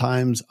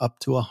 sometimes up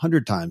to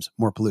 100 times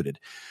more polluted.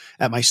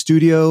 At my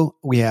studio,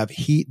 we have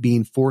heat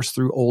being forced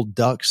through old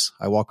ducts.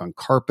 I walk on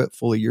carpet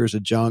full of years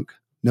of junk.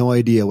 No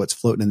idea what's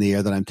floating in the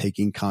air that I'm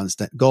taking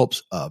constant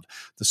gulps of.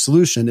 The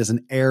solution is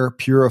an air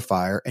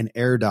purifier, and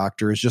Air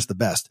Doctor is just the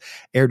best.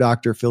 Air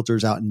Doctor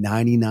filters out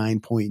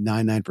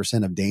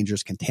 99.99% of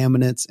dangerous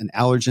contaminants and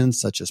allergens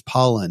such as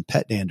pollen,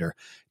 pet dander,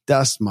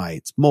 dust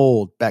mites,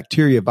 mold,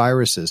 bacteria,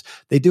 viruses.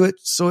 They do it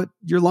so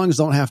your lungs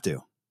don't have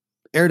to.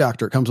 Air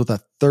Doctor comes with a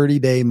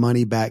 30-day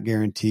money-back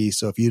guarantee,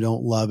 so if you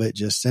don't love it,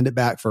 just send it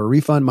back for a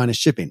refund minus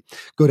shipping.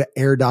 Go to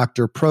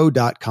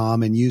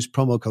airdoctorpro.com and use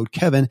promo code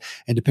Kevin,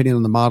 and depending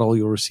on the model,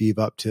 you'll receive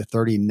up to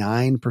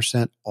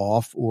 39%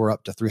 off or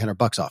up to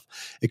 $300 off.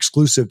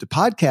 Exclusive to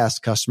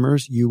podcast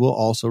customers, you will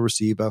also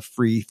receive a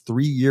free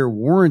 3-year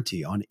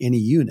warranty on any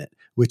unit,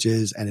 which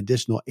is an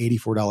additional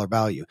 $84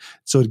 value.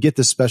 So to get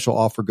this special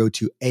offer, go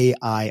to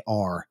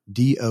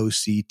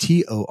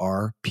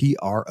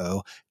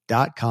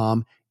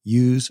airdoctorpro.com.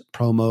 Use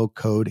promo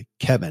code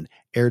Kevin.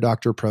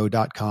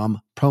 airdoctorpro.com,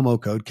 promo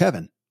code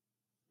Kevin.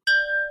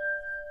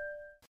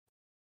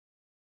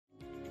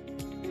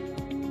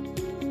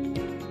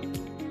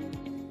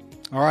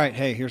 All right.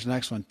 Hey, here's the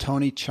next one.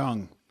 Tony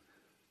Chung.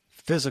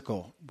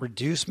 Physical.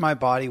 Reduce my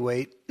body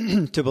weight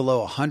to below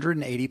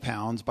 180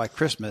 pounds by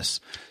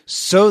Christmas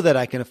so that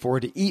I can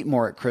afford to eat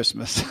more at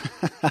Christmas.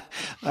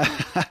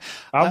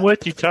 I'm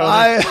with you, Tony.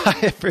 I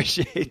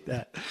appreciate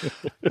that.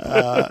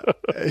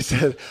 He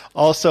said,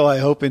 also, I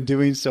hope in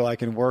doing so, I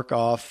can work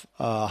off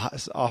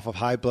of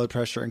high blood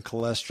pressure and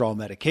cholesterol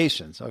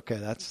medications. Okay,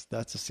 that's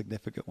a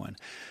significant one.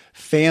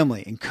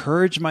 Family.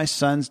 Encourage my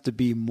sons to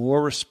be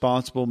more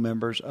responsible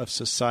members of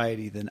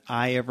society than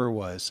I ever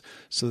was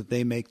so that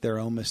they make their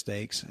own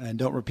mistakes and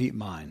don't repeat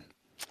mine.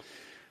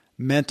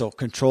 Mental.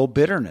 Control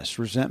bitterness,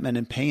 resentment,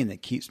 and pain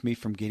that keeps me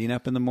from getting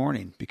up in the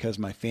morning because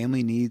my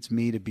family needs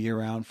me to be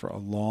around for a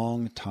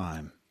long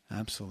time.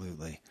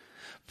 Absolutely.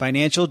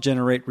 Financial.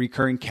 Generate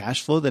recurring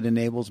cash flow that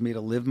enables me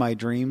to live my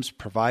dreams,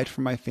 provide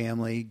for my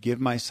family, give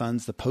my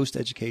sons the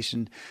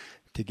post-education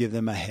to give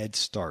them a head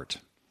start.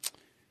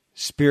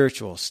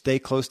 Spiritual. Stay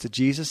close to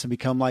Jesus and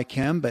become like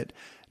him, but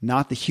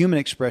not the human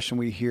expression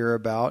we hear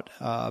about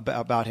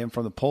him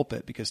from the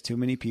pulpit, because too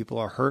many people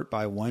are hurt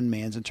by one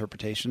man's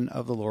interpretation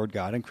of the Lord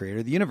God and creator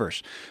of the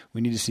universe.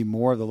 We need to see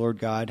more of the Lord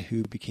God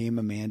who became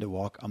a man to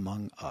walk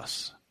among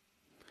us.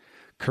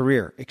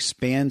 career,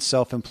 expand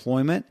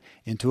self-employment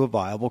into a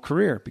viable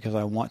career because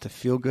I want to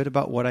feel good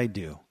about what I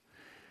do.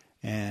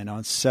 And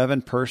on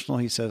 7 personal,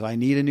 he says, I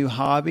need a new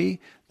hobby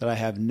that I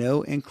have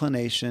no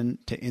inclination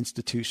to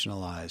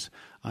institutionalize.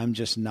 I'm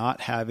just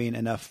not having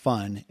enough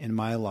fun in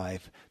my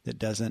life that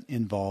doesn't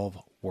involve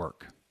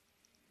work.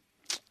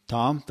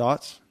 Tom,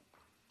 thoughts?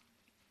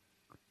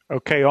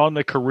 Okay, on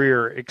the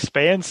career,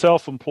 expand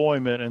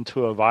self-employment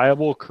into a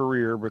viable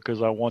career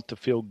because I want to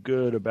feel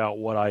good about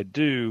what I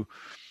do.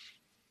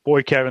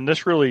 Boy, Kevin,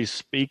 this really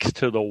speaks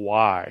to the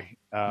why.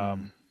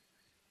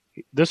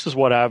 This is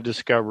what I've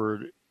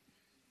discovered.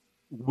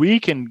 We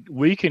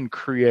can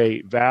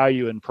create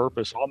value and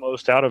purpose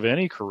almost out of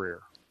any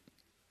career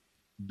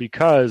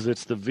because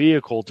it's the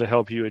vehicle to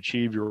help you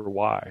achieve your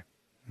why.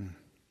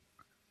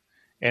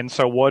 And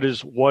so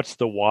what's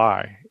the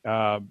why?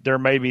 There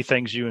may be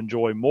things you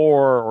enjoy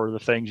more or the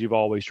things you've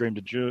always dreamed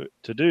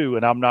to do.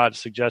 And I'm not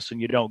suggesting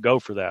you don't go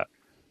for that.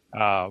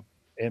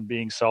 And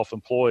being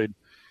self-employed,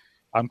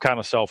 I'm kind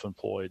of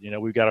self-employed.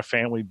 We've got a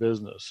family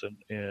business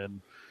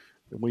and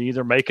we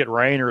either make it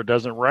rain or it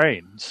doesn't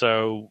rain.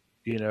 So,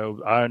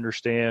 I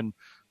understand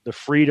the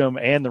freedom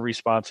and the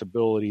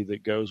responsibility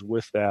that goes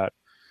with that.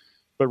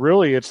 But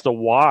really, it's the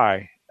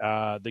why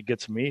that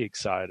gets me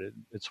excited.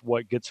 It's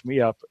what gets me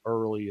up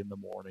early in the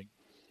morning.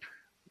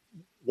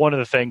 One of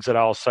the things that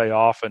I'll say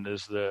often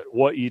is that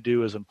what you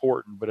do is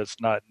important, but it's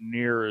not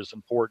near as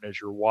important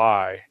as your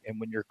why. And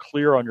when you're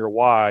clear on your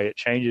why, it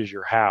changes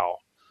your how.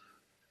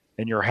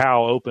 And your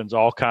how opens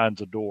all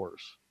kinds of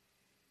doors.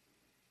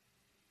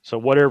 So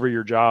whatever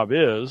your job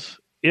is,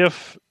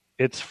 if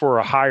it's for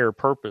a higher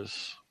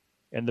purpose,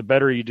 and the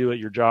better you do at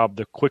your job,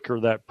 the quicker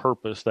that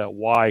purpose, that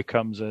why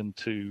comes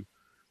into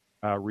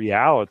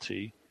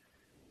reality,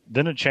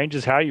 then it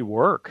changes how you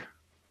work.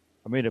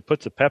 I mean, it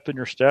puts a pep in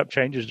your step,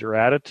 changes your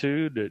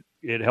attitude.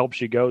 It helps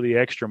you go the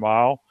extra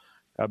mile,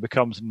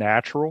 becomes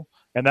natural,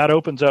 and that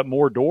opens up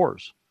more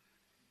doors.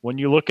 When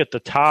you look at the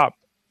top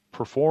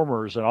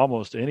performers in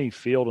almost any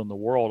field in the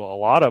world, a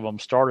lot of them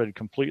started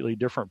completely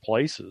different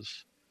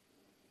places.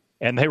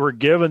 And they were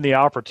given the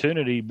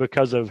opportunity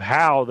because of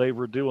how they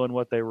were doing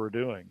what they were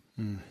doing.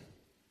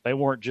 They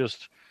weren't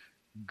just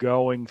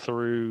going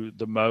through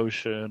the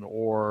motion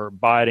or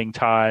biding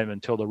time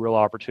until the real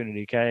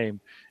opportunity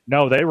came.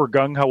 No, they were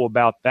gung-ho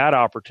about that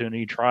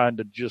opportunity, trying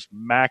to just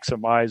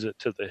maximize it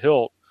to the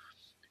hilt.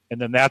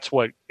 And then that's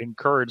what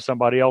encouraged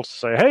somebody else to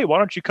say, hey, why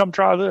don't you come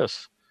try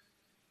this?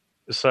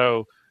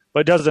 So,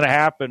 but it doesn't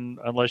happen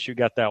unless you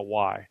got that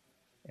why.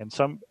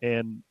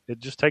 And it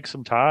just takes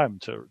some time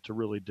to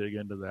really dig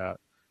into that.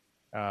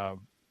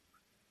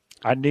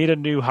 I need a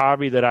new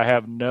hobby that I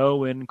have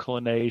no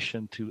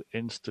inclination to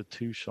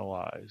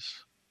institutionalize.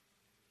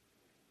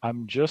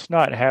 I'm just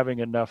not having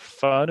enough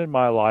fun in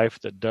my life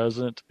that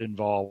doesn't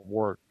involve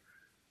work.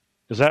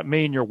 Does that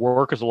mean your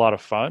work is a lot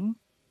of fun?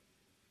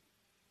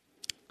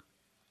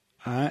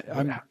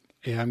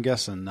 I'm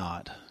guessing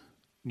not.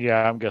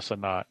 Yeah, I'm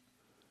guessing not.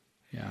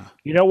 Yeah.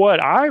 You know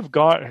what? I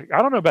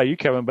don't know about you,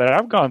 Kevin, but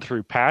I've gone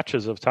through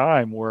patches of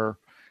time where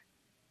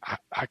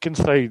I can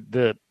say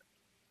that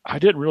I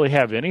didn't really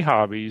have any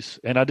hobbies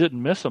and I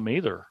didn't miss them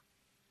either.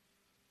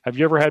 Have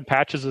you ever had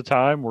patches of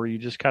time where you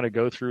just kind of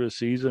go through a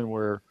season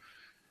where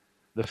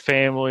the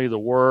family, the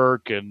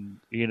work, and,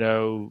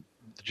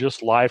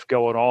 just life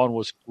going on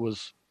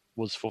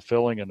was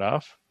fulfilling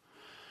enough?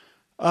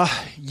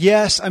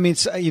 Yes. I mean,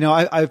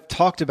 I've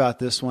talked about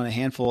this one a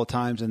handful of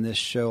times in this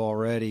show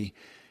already.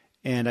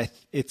 And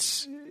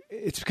it's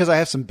because I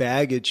have some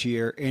baggage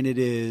here, and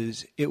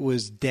it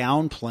was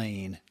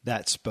downplaying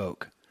that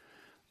spoke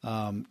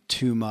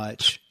too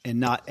much and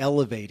not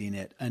elevating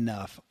it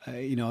enough.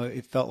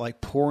 It felt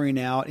like pouring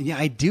out. And yeah,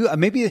 I do.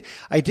 Maybe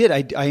I did.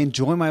 I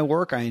enjoy my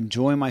work. I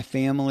enjoy my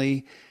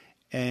family,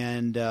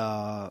 and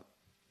so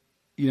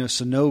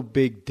no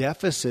big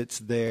deficits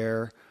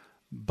there.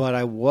 But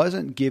I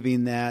wasn't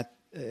giving that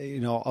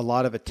a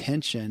lot of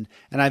attention,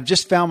 and I've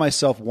just found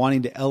myself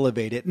wanting to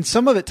elevate it. And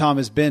some of it, Tom,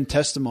 has been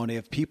testimony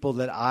of people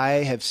that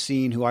I have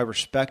seen who I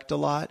respect a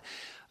lot,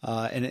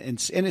 and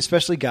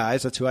especially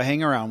guys. That's who I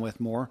hang around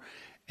with more,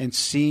 and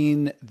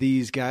seeing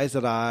these guys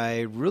that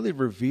I really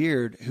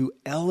revered who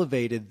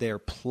elevated their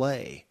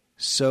play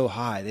so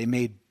high. They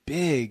made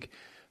big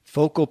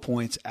focal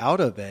points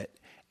out of it.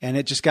 And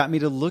it just got me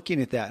to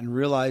looking at that and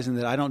realizing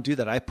that I don't do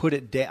that. I put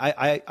it down.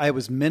 I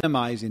was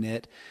minimizing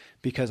it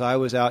because I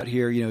was out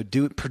here,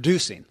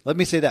 producing. Let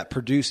me say that,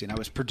 producing. I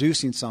was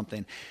producing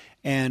something.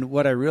 And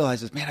what I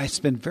realized is, man, I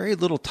spend very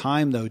little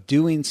time, though,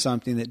 doing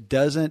something that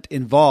doesn't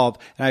involve,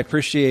 and I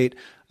appreciate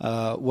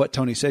what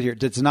Tony said here, it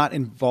does not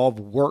involve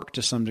work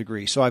to some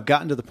degree. So I've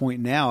gotten to the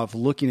point now of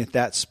looking at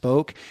that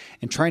spoke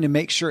and trying to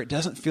make sure it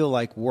doesn't feel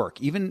like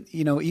work. Even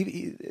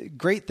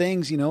great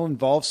things,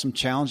 involve some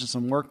challenge and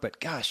some work, but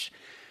gosh,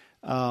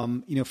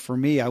 for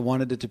me, I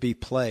wanted it to be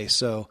play.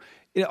 So,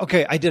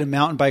 okay, I did a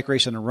mountain bike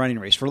race and a running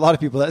race. For a lot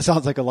of people, that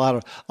sounds like a lot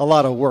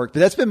of work,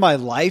 but that's been my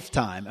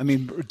lifetime. I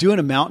mean, doing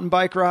a mountain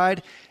bike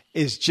ride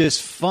is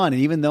just fun.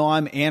 And even though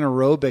I'm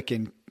anaerobic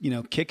and,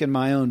 kicking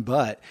my own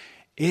butt,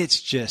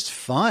 it's just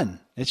fun.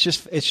 It's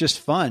just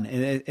fun.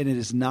 And it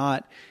is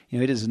not,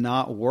 it does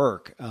not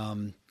work.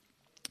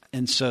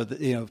 And so,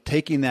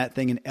 taking that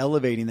thing and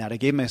elevating that, I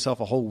gave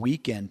myself a whole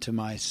weekend to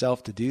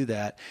myself to do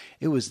that.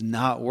 It was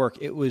not work.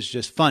 It was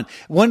just fun.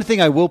 One thing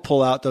I will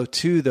pull out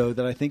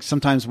that I think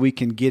sometimes we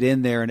can get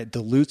in there and it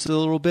dilutes it a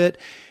little bit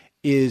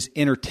is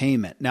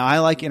entertainment. Now, I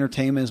like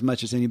entertainment as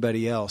much as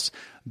anybody else,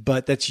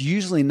 but that's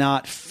usually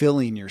not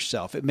filling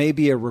yourself. It may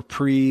be a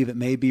reprieve, it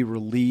may be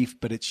relief,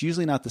 but it's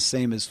usually not the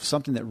same as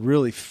something that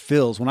really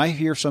fills. When I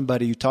hear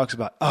somebody who talks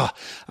about,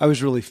 I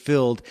was really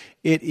filled,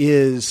 it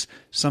is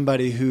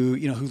somebody who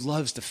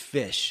loves to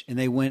fish and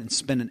they went and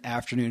spent an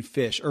afternoon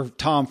fish. Or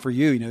Tom, for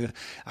you,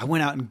 I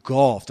went out and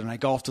golfed, and I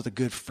golfed with a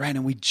good friend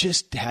and we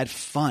just had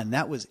fun.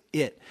 That was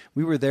it.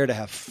 We were there to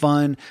have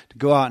fun, to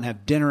go out and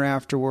have dinner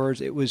afterwards.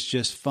 It was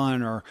just fun.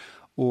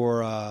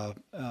 Or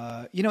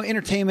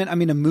entertainment. I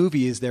mean, a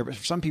movie is there, but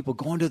for some people,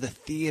 going to the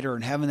theater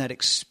and having that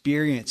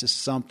experience is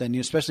something,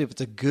 especially if it's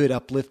a good,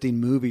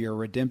 uplifting movie or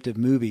redemptive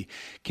movie,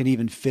 can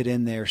even fit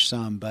in there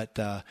some. But,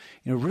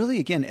 really,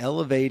 again,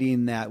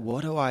 elevating that,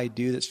 what do I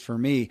do that's for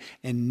me,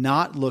 and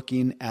not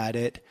looking at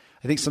it.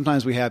 I think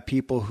sometimes we have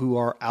people who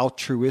are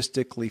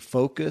altruistically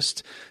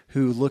focused,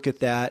 who look at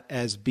that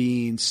as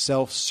being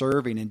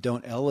self-serving and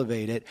don't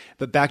elevate it.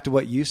 But back to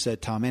what you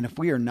said, Tom, man, if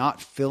we are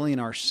not filling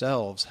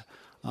ourselves,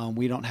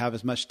 we don't have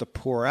as much to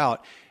pour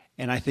out.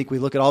 And I think we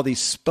look at all these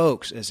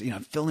spokes as,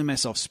 I'm filling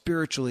myself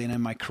spiritually and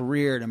in my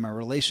career and in my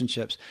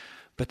relationships,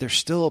 but there's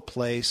still a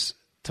place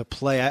to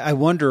play. I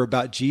wonder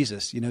about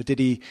Jesus.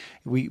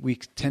 We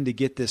tend to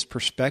get this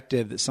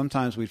perspective that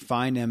sometimes we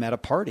find him at a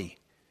party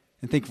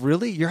and think,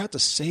 really, you're out to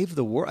save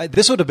the world?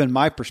 This would have been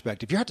my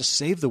perspective. You're out to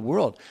save the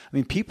world. I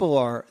mean,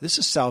 this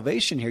is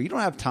salvation here. You don't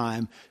have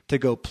time to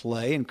go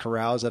play and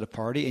carouse at a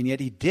party. And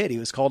yet he did. He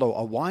was called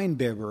a wine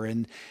bibber.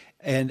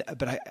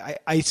 But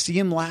I see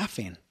him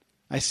laughing.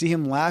 I see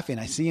him laughing.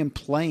 I see him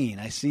playing.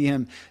 I see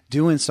him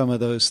doing some of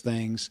those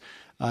things.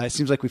 It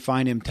seems like we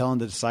find him telling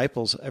the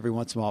disciples every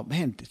once in a while,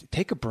 man,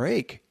 take a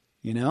break.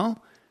 It's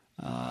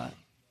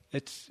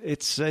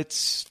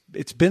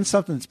been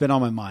something that's been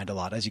on my mind a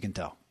lot, as you can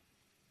tell.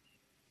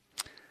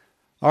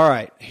 All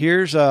right,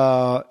 here's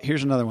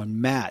another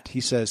one. Matt,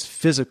 he says,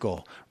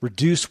 physical,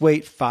 reduce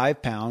weight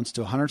 5 pounds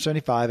to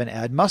 175 and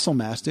add muscle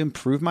mass to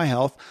improve my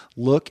health,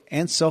 look,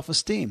 and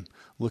self-esteem.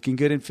 Looking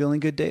good and feeling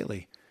good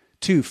daily.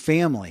 2,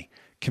 family,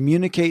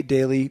 communicate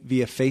daily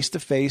via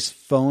face-to-face,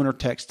 phone, or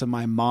text to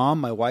my mom,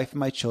 my wife, and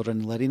my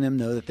children, letting them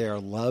know that they are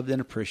loved and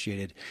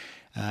appreciated,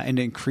 and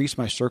to increase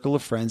my circle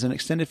of friends and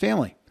extended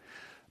family.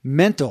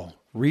 Mental,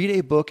 read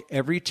a book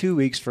every 2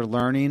 weeks for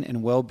learning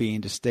and well-being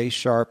to stay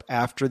sharp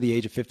after the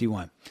age of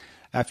 51.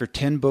 After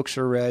 10 books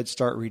are read,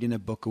 start reading a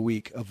book a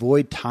week.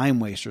 Avoid time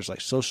wasters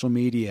like social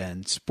media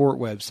and sport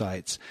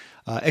websites,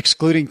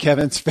 excluding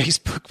Kevin's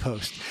Facebook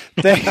post.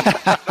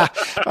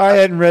 I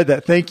hadn't read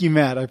that. Thank you,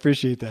 Matt. I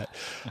appreciate that.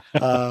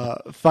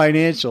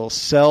 Financial,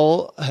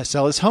 sell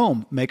his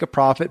home, make a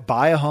profit,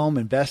 buy a home,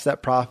 invest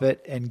that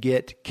profit, and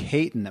get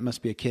Caton, that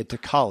must be a kid, to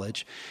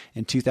college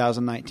in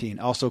 2019.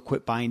 Also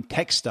quit buying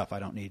tech stuff I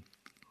don't need.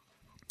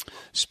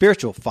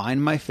 Spiritual,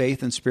 find my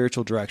faith and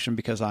spiritual direction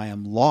because I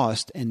am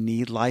lost and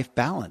need life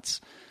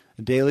balance.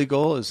 A daily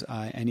goal is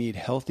I need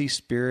healthy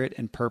spirit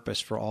and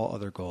purpose for all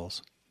other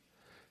goals.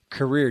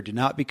 Career, do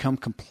not become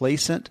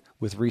complacent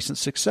with recent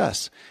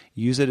success.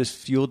 Use it as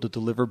fuel to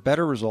deliver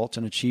better results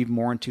and achieve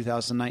more in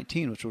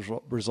 2019, which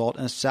will result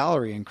in a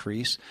salary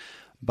increase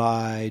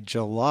by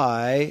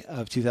July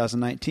of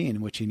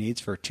 2019, which he needs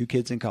for 2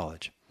 kids in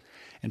college.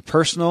 And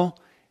personal,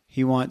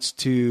 he wants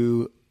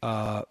to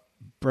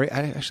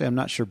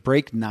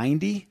break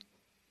 90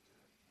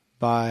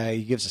 by,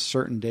 he gives a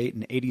certain date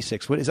in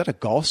 86. What is that, a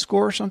golf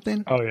score or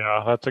something? Oh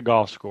yeah, that's a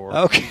golf score.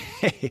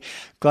 Okay.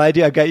 Glad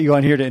I've got you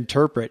on here to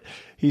interpret.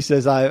 He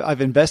says,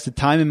 I've invested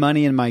time and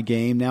money in my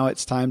game. Now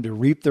it's time to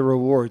reap the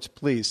rewards,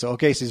 please. So,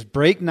 okay, so he says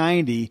break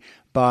 90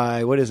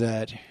 by, what is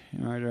that?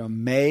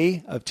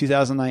 May of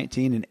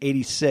 2019 and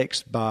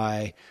 86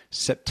 by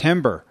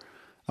September.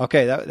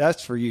 Okay.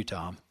 That's for you,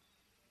 Tom.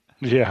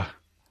 Yeah.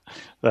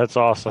 That's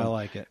awesome. I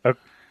like it.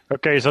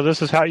 Okay, so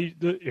this is how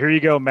here you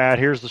go, Matt.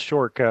 Here's the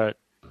shortcut.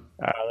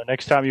 The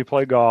next time you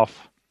play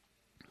golf,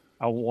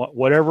 I want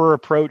whatever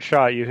approach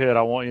shot you hit,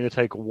 I want you to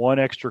take 1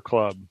 extra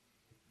club.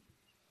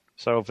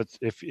 So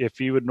if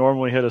you would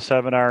normally hit a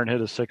 7-iron,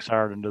 hit a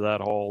 6-iron into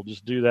that hole,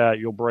 just do that.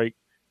 You'll break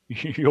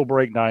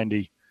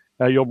 90.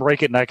 Now you'll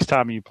break it next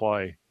time you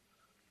play.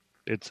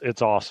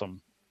 It's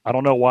awesome. I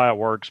don't know why it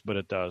works, but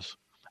it does.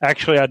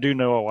 Actually, I do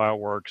know why it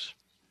works,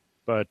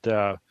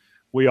 but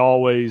we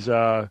always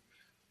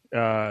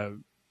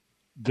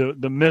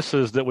the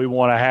misses that we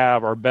want to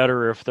have are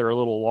better if they're a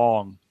little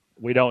long.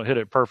 We don't hit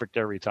it perfect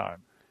every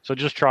time. So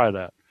just try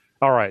that.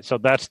 All right. So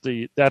that's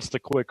the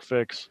quick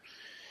fix.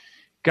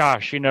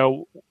 Gosh,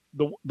 the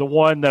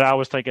one that I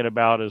was thinking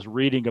about is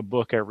reading a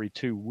book every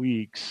 2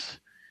 weeks.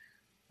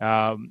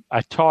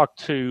 I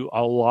talked to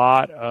a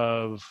lot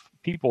of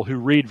people who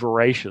read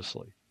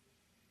voraciously.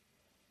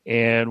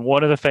 And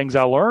one of the things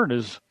I learned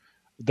is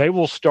they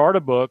will start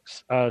a book,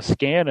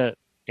 scan it,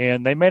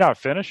 and they may not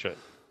finish it.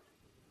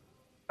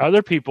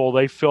 Other people,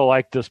 they feel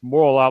like this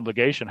moral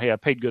obligation. Hey, I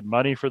paid good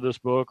money for this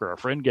book, or a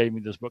friend gave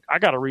me this book. I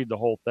got to read the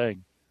whole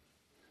thing.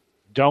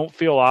 Don't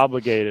feel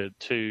obligated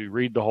to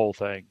read the whole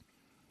thing.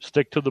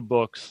 Stick to the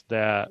books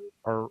that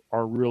are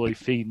really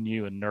feeding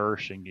you and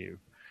nourishing you.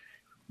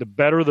 The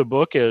better the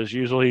book is,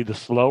 usually the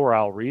slower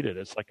I'll read it.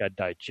 It's like I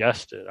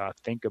digest it. I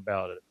think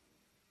about it.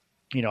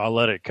 I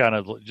let it kind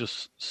of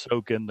just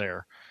soak in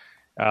there.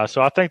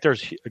 So I think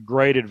there's a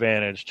great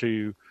advantage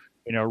to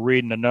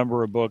reading a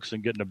number of books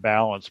and getting a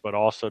balance, but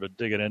also to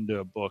dig it into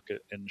a book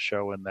and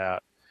showing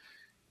that.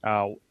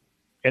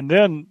 And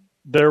then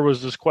there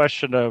was this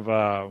question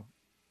of,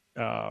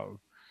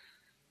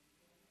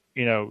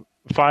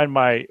 find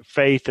my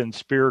faith and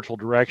spiritual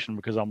direction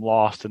because I'm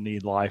lost and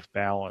need life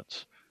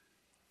balance.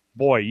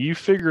 Boy, you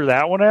figure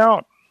that one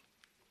out,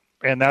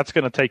 and that's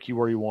going to take you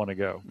where you want to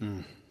go.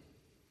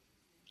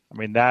 I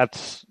mean,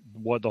 that's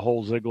what the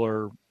whole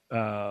Ziglar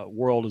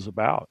world is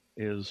about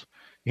is,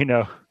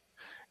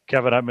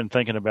 Kevin, I've been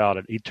thinking about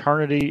it.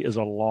 Eternity is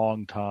a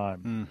long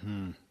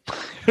time.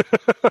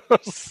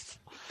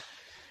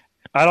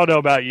 I don't know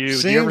about you.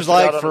 Seems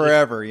like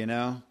forever,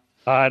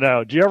 I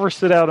know. Do you ever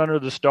sit out under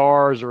the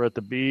stars or at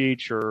the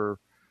beach or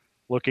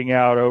looking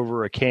out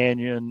over a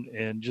canyon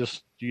and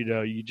just,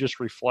 you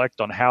just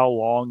reflect on how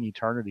long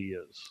eternity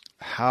is?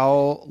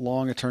 How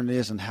long eternity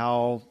is and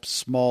how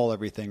small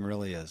everything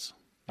really is.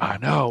 I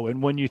know.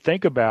 And when you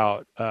think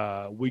about,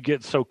 we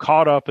get so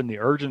caught up in the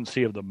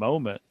urgency of the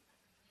moment.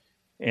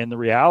 And the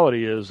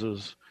reality is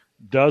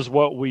does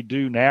what we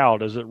do now,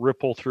 does it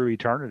ripple through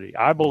eternity?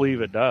 I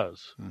believe it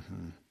does.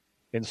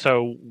 And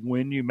so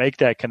when you make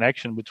that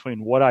connection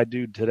between what I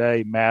do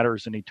today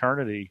matters in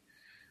eternity,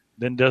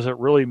 then does it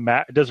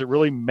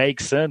really make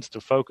sense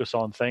to focus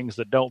on things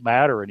that don't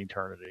matter in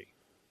eternity?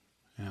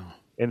 Yeah.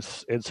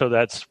 And so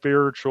that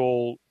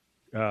spiritual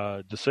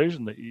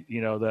decision that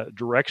that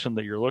direction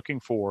that you're looking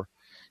for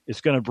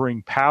is going to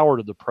bring power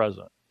to the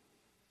present.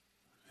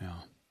 Yeah.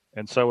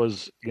 And so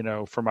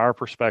from our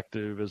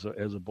perspective as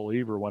a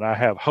believer, when I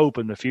have hope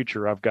in the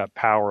future, I've got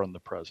power in the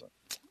present.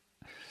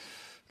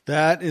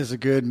 That is a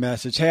good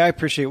message. Hey, I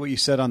appreciate what you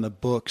said on the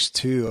books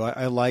too.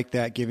 I like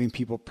that, giving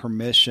people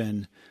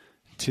permission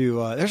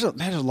to, there's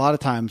a lot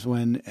of times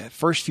when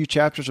first few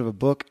chapters of a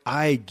book,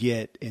 I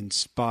get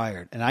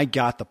inspired and I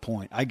got the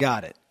point. I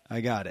got it.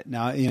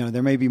 Now,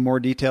 there may be more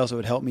details that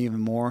would help me even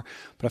more,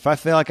 but if I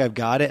feel like I've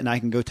got it and I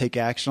can go take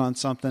action on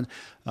something,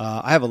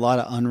 I have a lot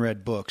of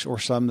unread books or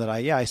some that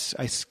I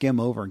skim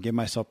over and give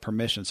myself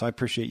permission. So I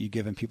appreciate you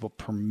giving people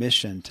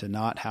permission to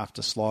not have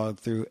to slog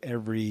through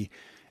every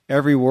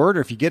word. Or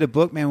if you get a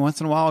book, man,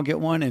 once in a while I'll get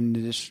one and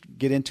just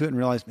get into it and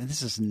realize, man,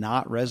 this is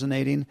not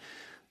resonating.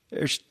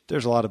 There's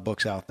a lot of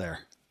books out there.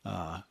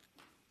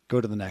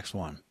 Go to the next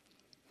one.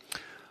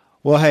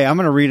 Well, hey, I'm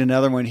going to read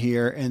another one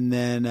here, and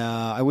then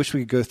I wish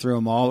we could go through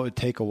them all. It would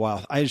take a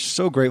while. I'm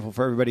so grateful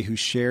for everybody who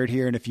shared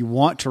here, and if you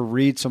want to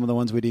read some of the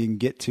ones we didn't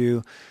get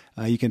to,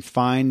 you can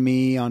find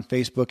me on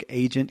Facebook,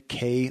 Agent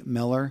K.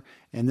 Miller,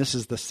 and this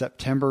is the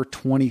September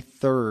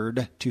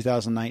 23rd,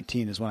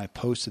 2019 is when I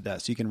posted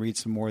that, so you can read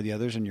some more of the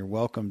others, and you're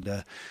welcome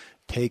to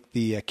take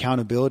the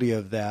accountability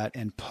of that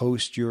and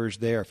post yours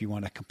there if you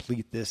want to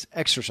complete this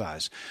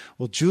exercise.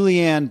 Well,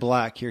 Julianne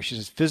Black here, she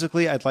says,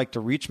 physically, I'd like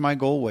to reach my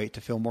goal weight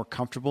to feel more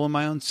comfortable in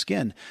my own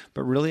skin,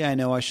 but really I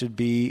know I should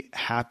be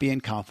happy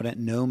and confident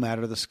no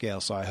matter the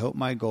scale. So I hope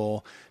my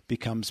goal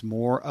becomes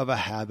more of a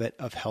habit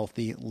of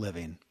healthy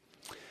living.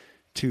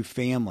 To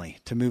family,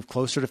 to move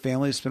closer to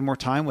family, to spend more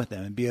time with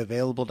them and be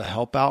available to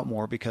help out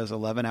more because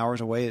 11 hours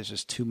away is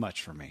just too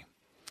much for me.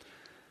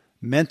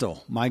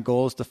 Mental. My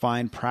goal is to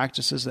find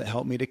practices that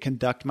help me to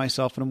conduct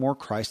myself in a more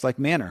Christ-like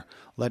manner.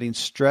 Letting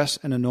stress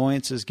and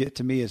annoyances get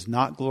to me is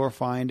not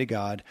glorifying to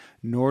God,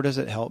 nor does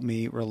it help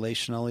me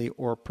relationally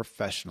or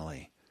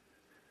professionally.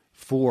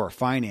 4,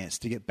 finance.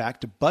 To get back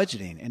to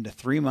budgeting into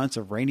 3 months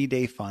of rainy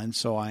day funds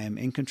so I am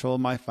in control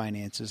of my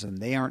finances and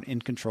they aren't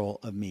in control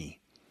of me.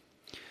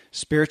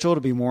 Spiritual.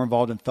 To be more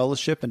involved in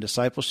fellowship and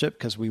discipleship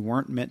because we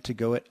weren't meant to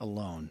go it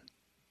alone.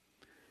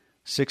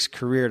 6,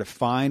 career. To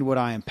find what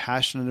I am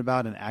passionate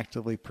about and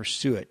actively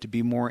pursue it. To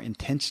be more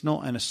intentional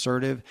and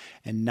assertive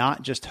and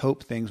not just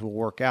hope things will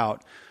work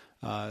out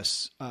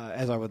as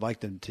I would like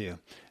them to.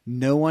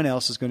 No one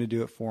else is going to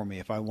do it for me.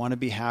 If I want to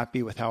be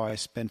happy with how I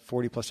spend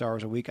 40 plus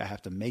hours a week, I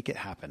have to make it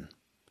happen.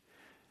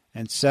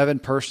 And 7,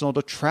 personal.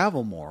 To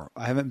travel more.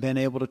 I haven't been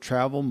able to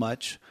travel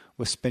much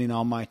with spending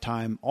all my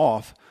time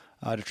off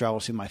to travel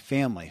to see my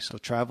family. So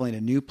traveling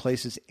to new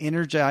places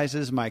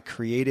energizes my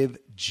creative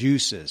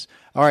juices.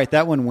 All right,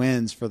 that one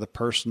wins for the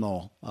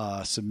personal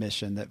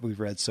submission that we've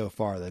read so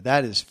far.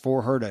 That is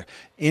for her to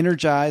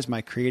energize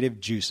my creative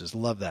juices.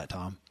 Love that,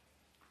 Tom.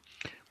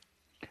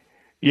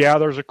 Yeah,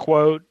 there's a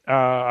quote.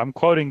 I'm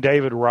quoting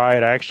David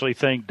Wright. I actually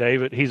think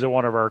David, he's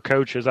one of our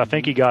coaches. I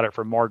think he got it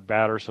from Mark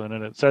Batterson,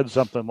 and it said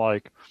something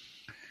like,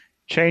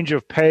 change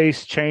of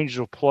pace, change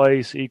of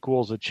place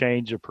equals a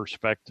change of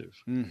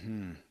perspective.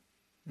 Mm-hmm.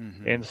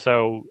 Mm-hmm. And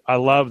so I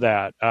love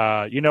that.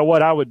 You know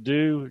what I would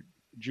do,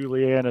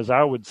 Julianne, is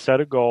I would set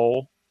a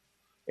goal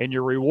and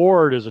your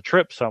reward is a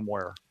trip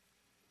somewhere.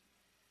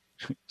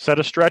 Set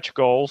a stretch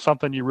goal,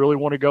 something you really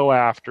want to go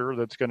after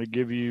that's going to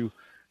give you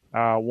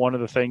one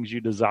of the things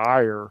you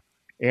desire,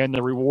 and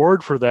the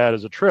reward for that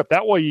is a trip.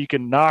 That way you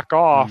can knock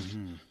off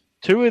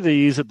two of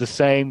these at the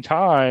same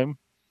time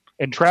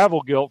and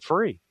travel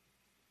guilt-free.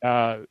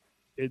 But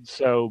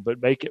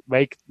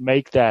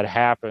make that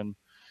happen.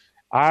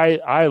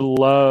 I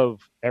love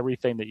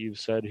everything that you've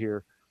said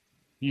here.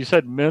 You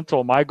said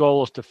mental. My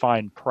goal is to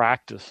find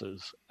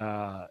practices.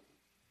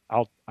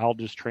 I'll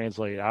just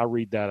translate it. I'll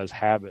read that as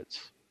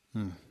habits.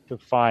 To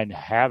find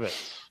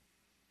habits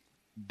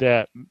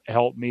that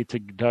help me to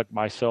conduct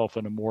myself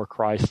in a more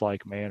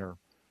Christ-like manner.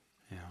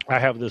 Yeah. I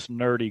have this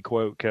nerdy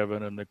quote,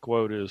 Kevin, and the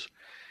quote is,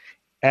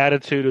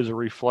 attitude is a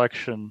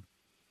reflection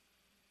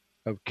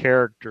of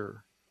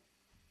character,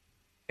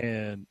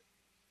 and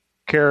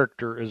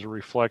character is a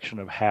reflection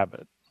of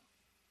habit.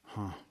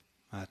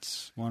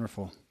 That's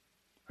wonderful.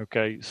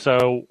 Okay,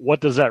 so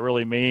what does that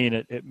really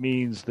mean? It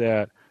means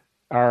that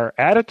our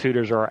attitude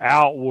is our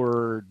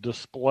outward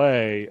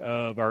display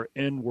of our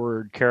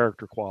inward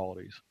character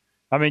qualities.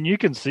 I mean, you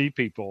can see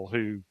people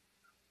who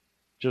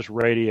just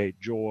radiate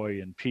joy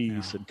and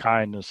peace and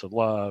kindness and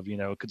love,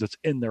 because it's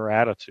in their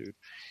attitude.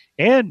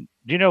 And,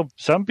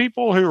 some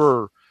people who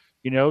are,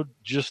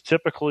 just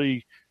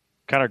typically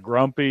kind of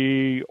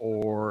grumpy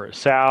or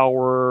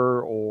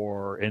sour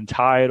or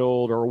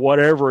entitled or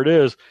whatever it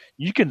is,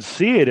 you can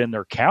see it in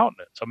their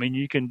countenance. I mean,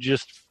 you can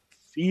just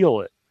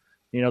feel it.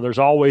 There's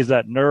always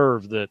that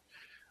nerve that,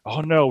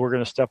 oh no, we're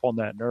going to step on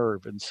that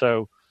nerve. And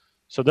so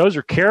those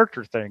are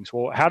character things.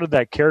 Well, how did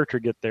that character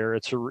get there?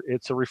 It's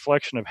a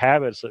reflection of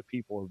habits that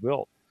people have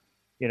built.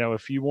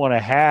 If you want to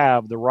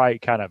have the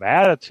right kind of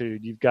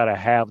attitude, you've got to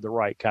have the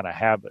right kind of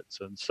habits.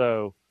 And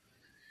so,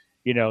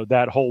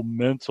 that whole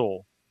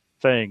mental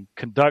thing,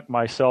 conduct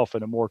myself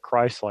in a more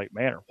Christ-like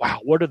manner. Wow,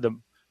 what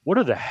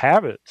are the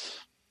habits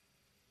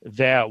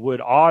that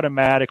would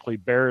automatically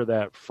bear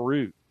that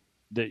fruit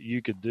that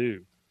you could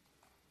do?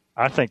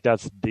 I think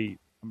that's deep.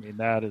 I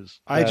mean,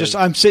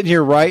 I'm sitting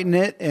here writing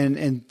it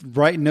and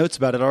writing notes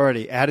about it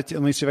already. Attitude.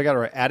 Let me see if I got it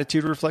right.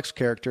 Attitude reflects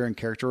character, and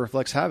character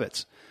reflects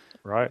habits.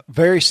 Right.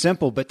 Very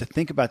simple, but to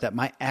think about that,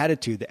 my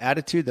attitude, the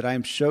attitude that I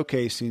am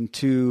showcasing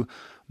to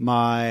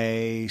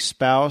my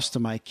spouse, to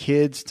my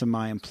kids, to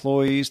my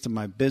employees, to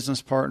my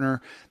business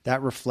partner,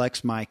 that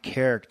reflects my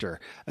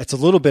character. It's a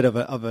little bit of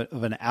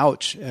an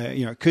ouch,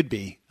 it could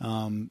be.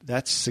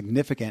 That's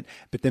significant,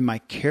 but then my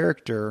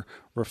character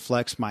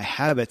reflects my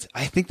habits.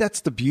 I think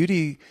that's the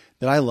beauty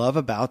that I love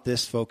about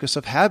this focus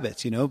of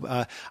habits.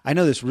 I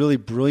know this really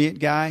brilliant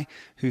guy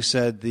who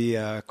said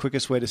the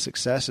quickest way to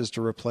success is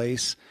to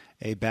replace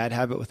a bad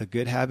habit with a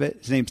good habit.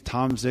 His name's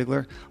Tom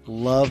Ziglar.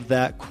 Love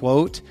that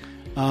quote.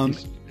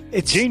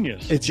 It's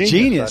genius. It's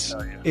genius.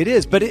 It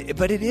is, but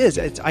it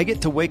is. I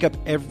get to wake up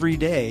every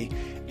day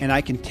and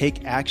I can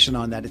take action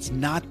on that. It's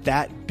not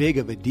that big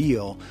of a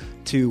deal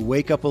to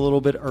wake up a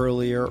little bit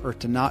earlier or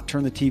to not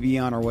turn the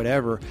TV on or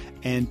whatever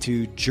and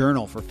to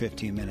journal for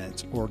 15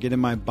 minutes or get in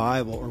my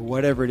Bible or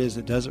whatever it is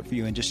that does it for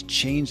you and just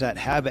change that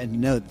habit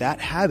and know that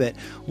habit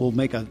will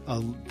make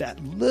that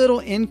little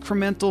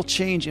incremental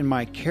change in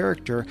my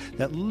character.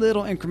 That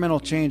little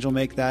incremental change will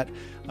make that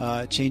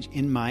change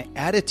in my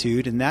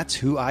attitude, and that's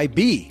who I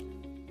be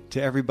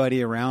to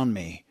everybody around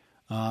me.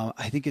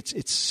 I think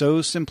it's so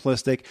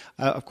simplistic.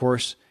 Of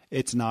course,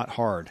 it's not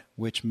hard,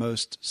 which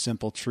most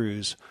simple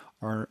truths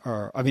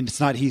it's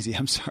not easy.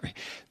 I'm sorry.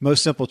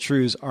 Most simple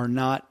truths are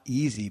not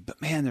easy,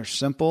 but man, they're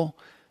simple,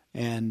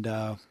 and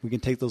we can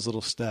take those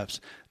little steps.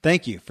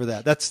 Thank you for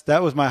that.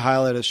 That was my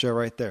highlight of the show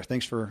right there.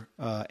 Thanks for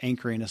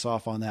anchoring us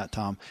off on that,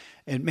 Tom.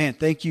 And man,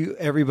 thank you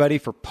everybody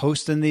for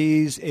posting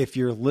these. If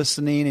you're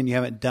listening and you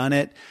haven't done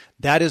it,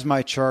 that is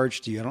my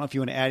charge to you. I don't know if you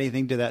want to add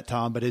anything to that,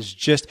 Tom, but it's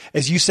just,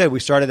 as you said, we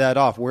started that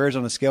off. Where is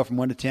on a scale from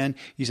 1 to 10?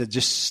 You said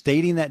just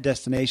stating that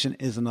destination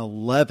is an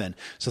 11.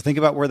 So think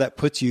about where that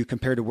puts you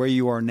compared to where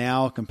you are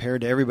now,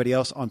 compared to everybody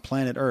else on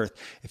planet Earth.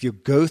 If you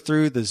go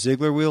through the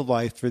Ziglar Wheel of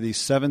Life through these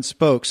 7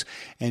 spokes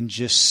and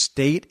just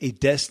state a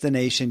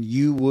destination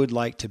you would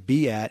like to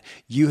be at,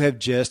 you have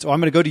just, I'm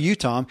going to go to you,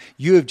 Tom.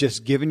 You have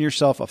just given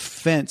yourself a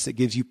fence that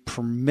gives you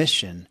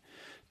permission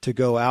to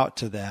go out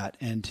to that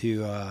and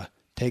to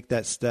take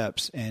that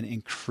steps and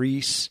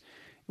increase,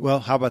 well,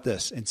 how about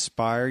this?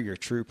 Inspire your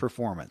true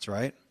performance,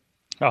 right?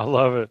 I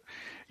love it.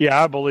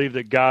 Yeah, I believe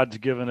that God's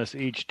given us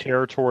each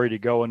territory to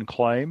go and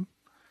claim.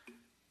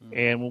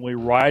 And when we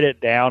write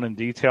it down in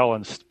detail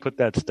and put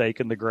that stake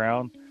in the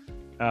ground,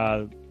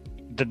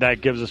 then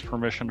that gives us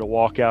permission to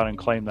walk out and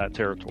claim that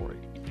territory.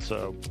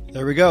 So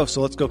there we go.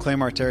 So let's go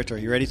claim our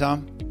territory. You ready,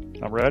 Tom?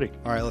 I'm ready.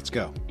 All right, let's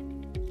go.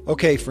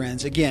 Okay,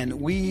 friends, again,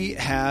 we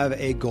have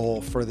a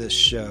goal for this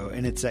show,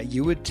 and it's that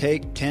you would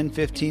take 10,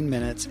 15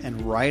 minutes and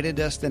write a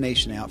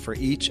destination out for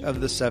each of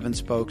the 7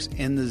 spokes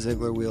in the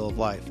Ziglar Wheel of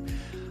Life.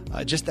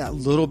 Just that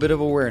little bit of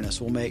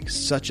awareness will make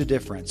such a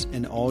difference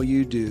in all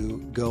you do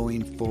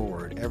going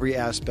forward, every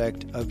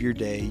aspect of your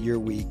day, your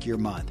week, your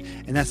month.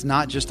 And that's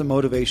not just a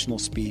motivational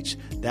speech.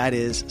 That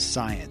is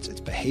science.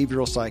 It's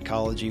behavioral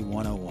psychology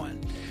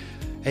 101.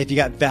 Hey, if you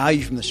got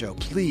value from the show,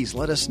 please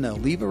let us know.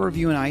 Leave a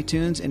review in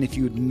iTunes, and if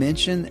you would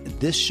mention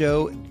this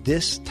show,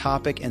 this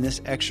topic, and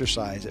this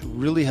exercise, it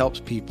really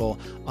helps people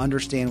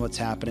understand what's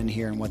happening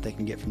here and what they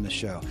can get from the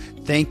show.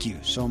 Thank you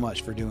so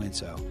much for doing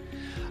so.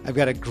 I've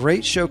got a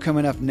great show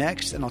coming up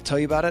next, and I'll tell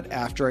you about it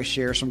after I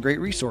share some great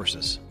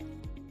resources.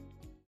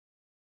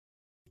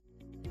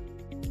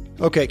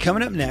 Okay,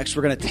 coming up next,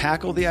 we're going to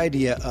tackle the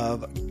idea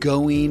of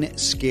going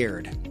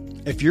scared.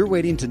 If you're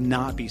waiting to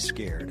not be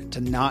scared,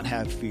 to not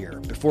have fear,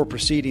 before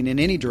proceeding in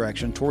any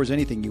direction towards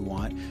anything you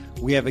want,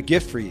 we have a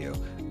gift for you.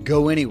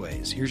 Go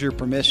anyways. Here's your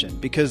permission,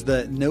 because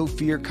the no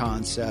fear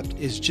concept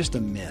is just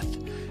a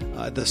myth.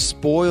 The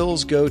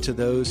spoils go to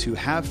those who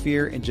have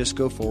fear and just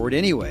go forward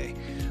anyway.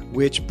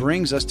 Which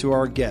brings us to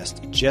our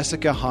guest,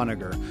 Jessica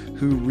Honegger,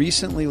 who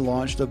recently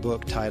launched a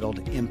book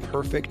titled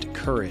Imperfect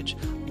Courage,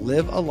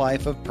 Live a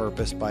Life of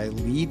Purpose by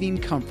Leaving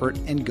Comfort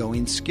and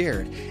Going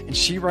Scared. And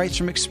she writes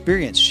from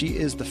experience. She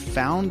is the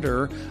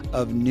founder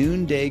of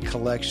Noonday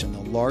Collection,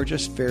 the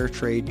largest fair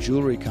trade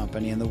jewelry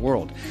company in the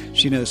world.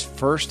 She knows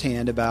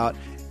firsthand about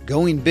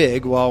going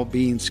big while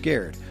being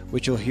scared,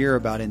 which you'll hear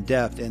about in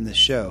depth in the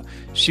show.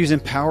 She was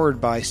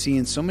empowered by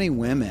seeing so many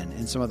women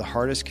in some of the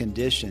hardest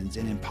conditions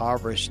in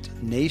impoverished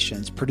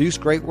nations produce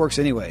great works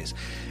anyways.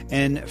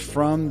 And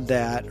from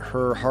that,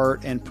 her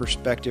heart and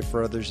perspective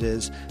for others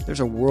is there's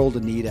a world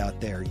of need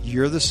out there.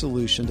 You're the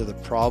solution to the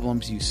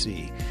problems you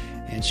see.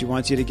 And she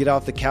wants you to get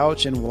off the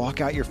couch and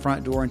walk out your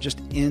front door and just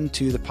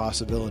into the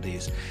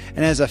possibilities.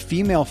 And as a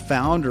female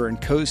founder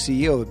and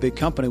co-CEO of a big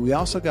company, we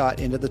also got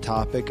into the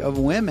topic of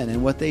women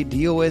and what they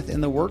deal with in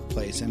the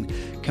workplace and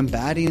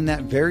combating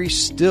that very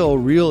still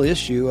real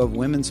issue of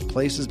women's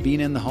places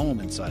being in the home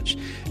and such.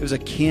 It was a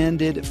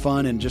candid,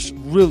 fun, and just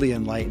really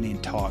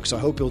enlightening talk. So I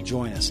hope you'll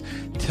join us.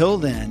 Till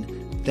then,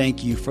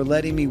 thank you for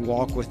letting me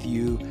walk with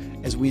you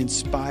as we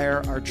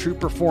inspire our true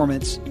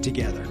performance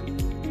together.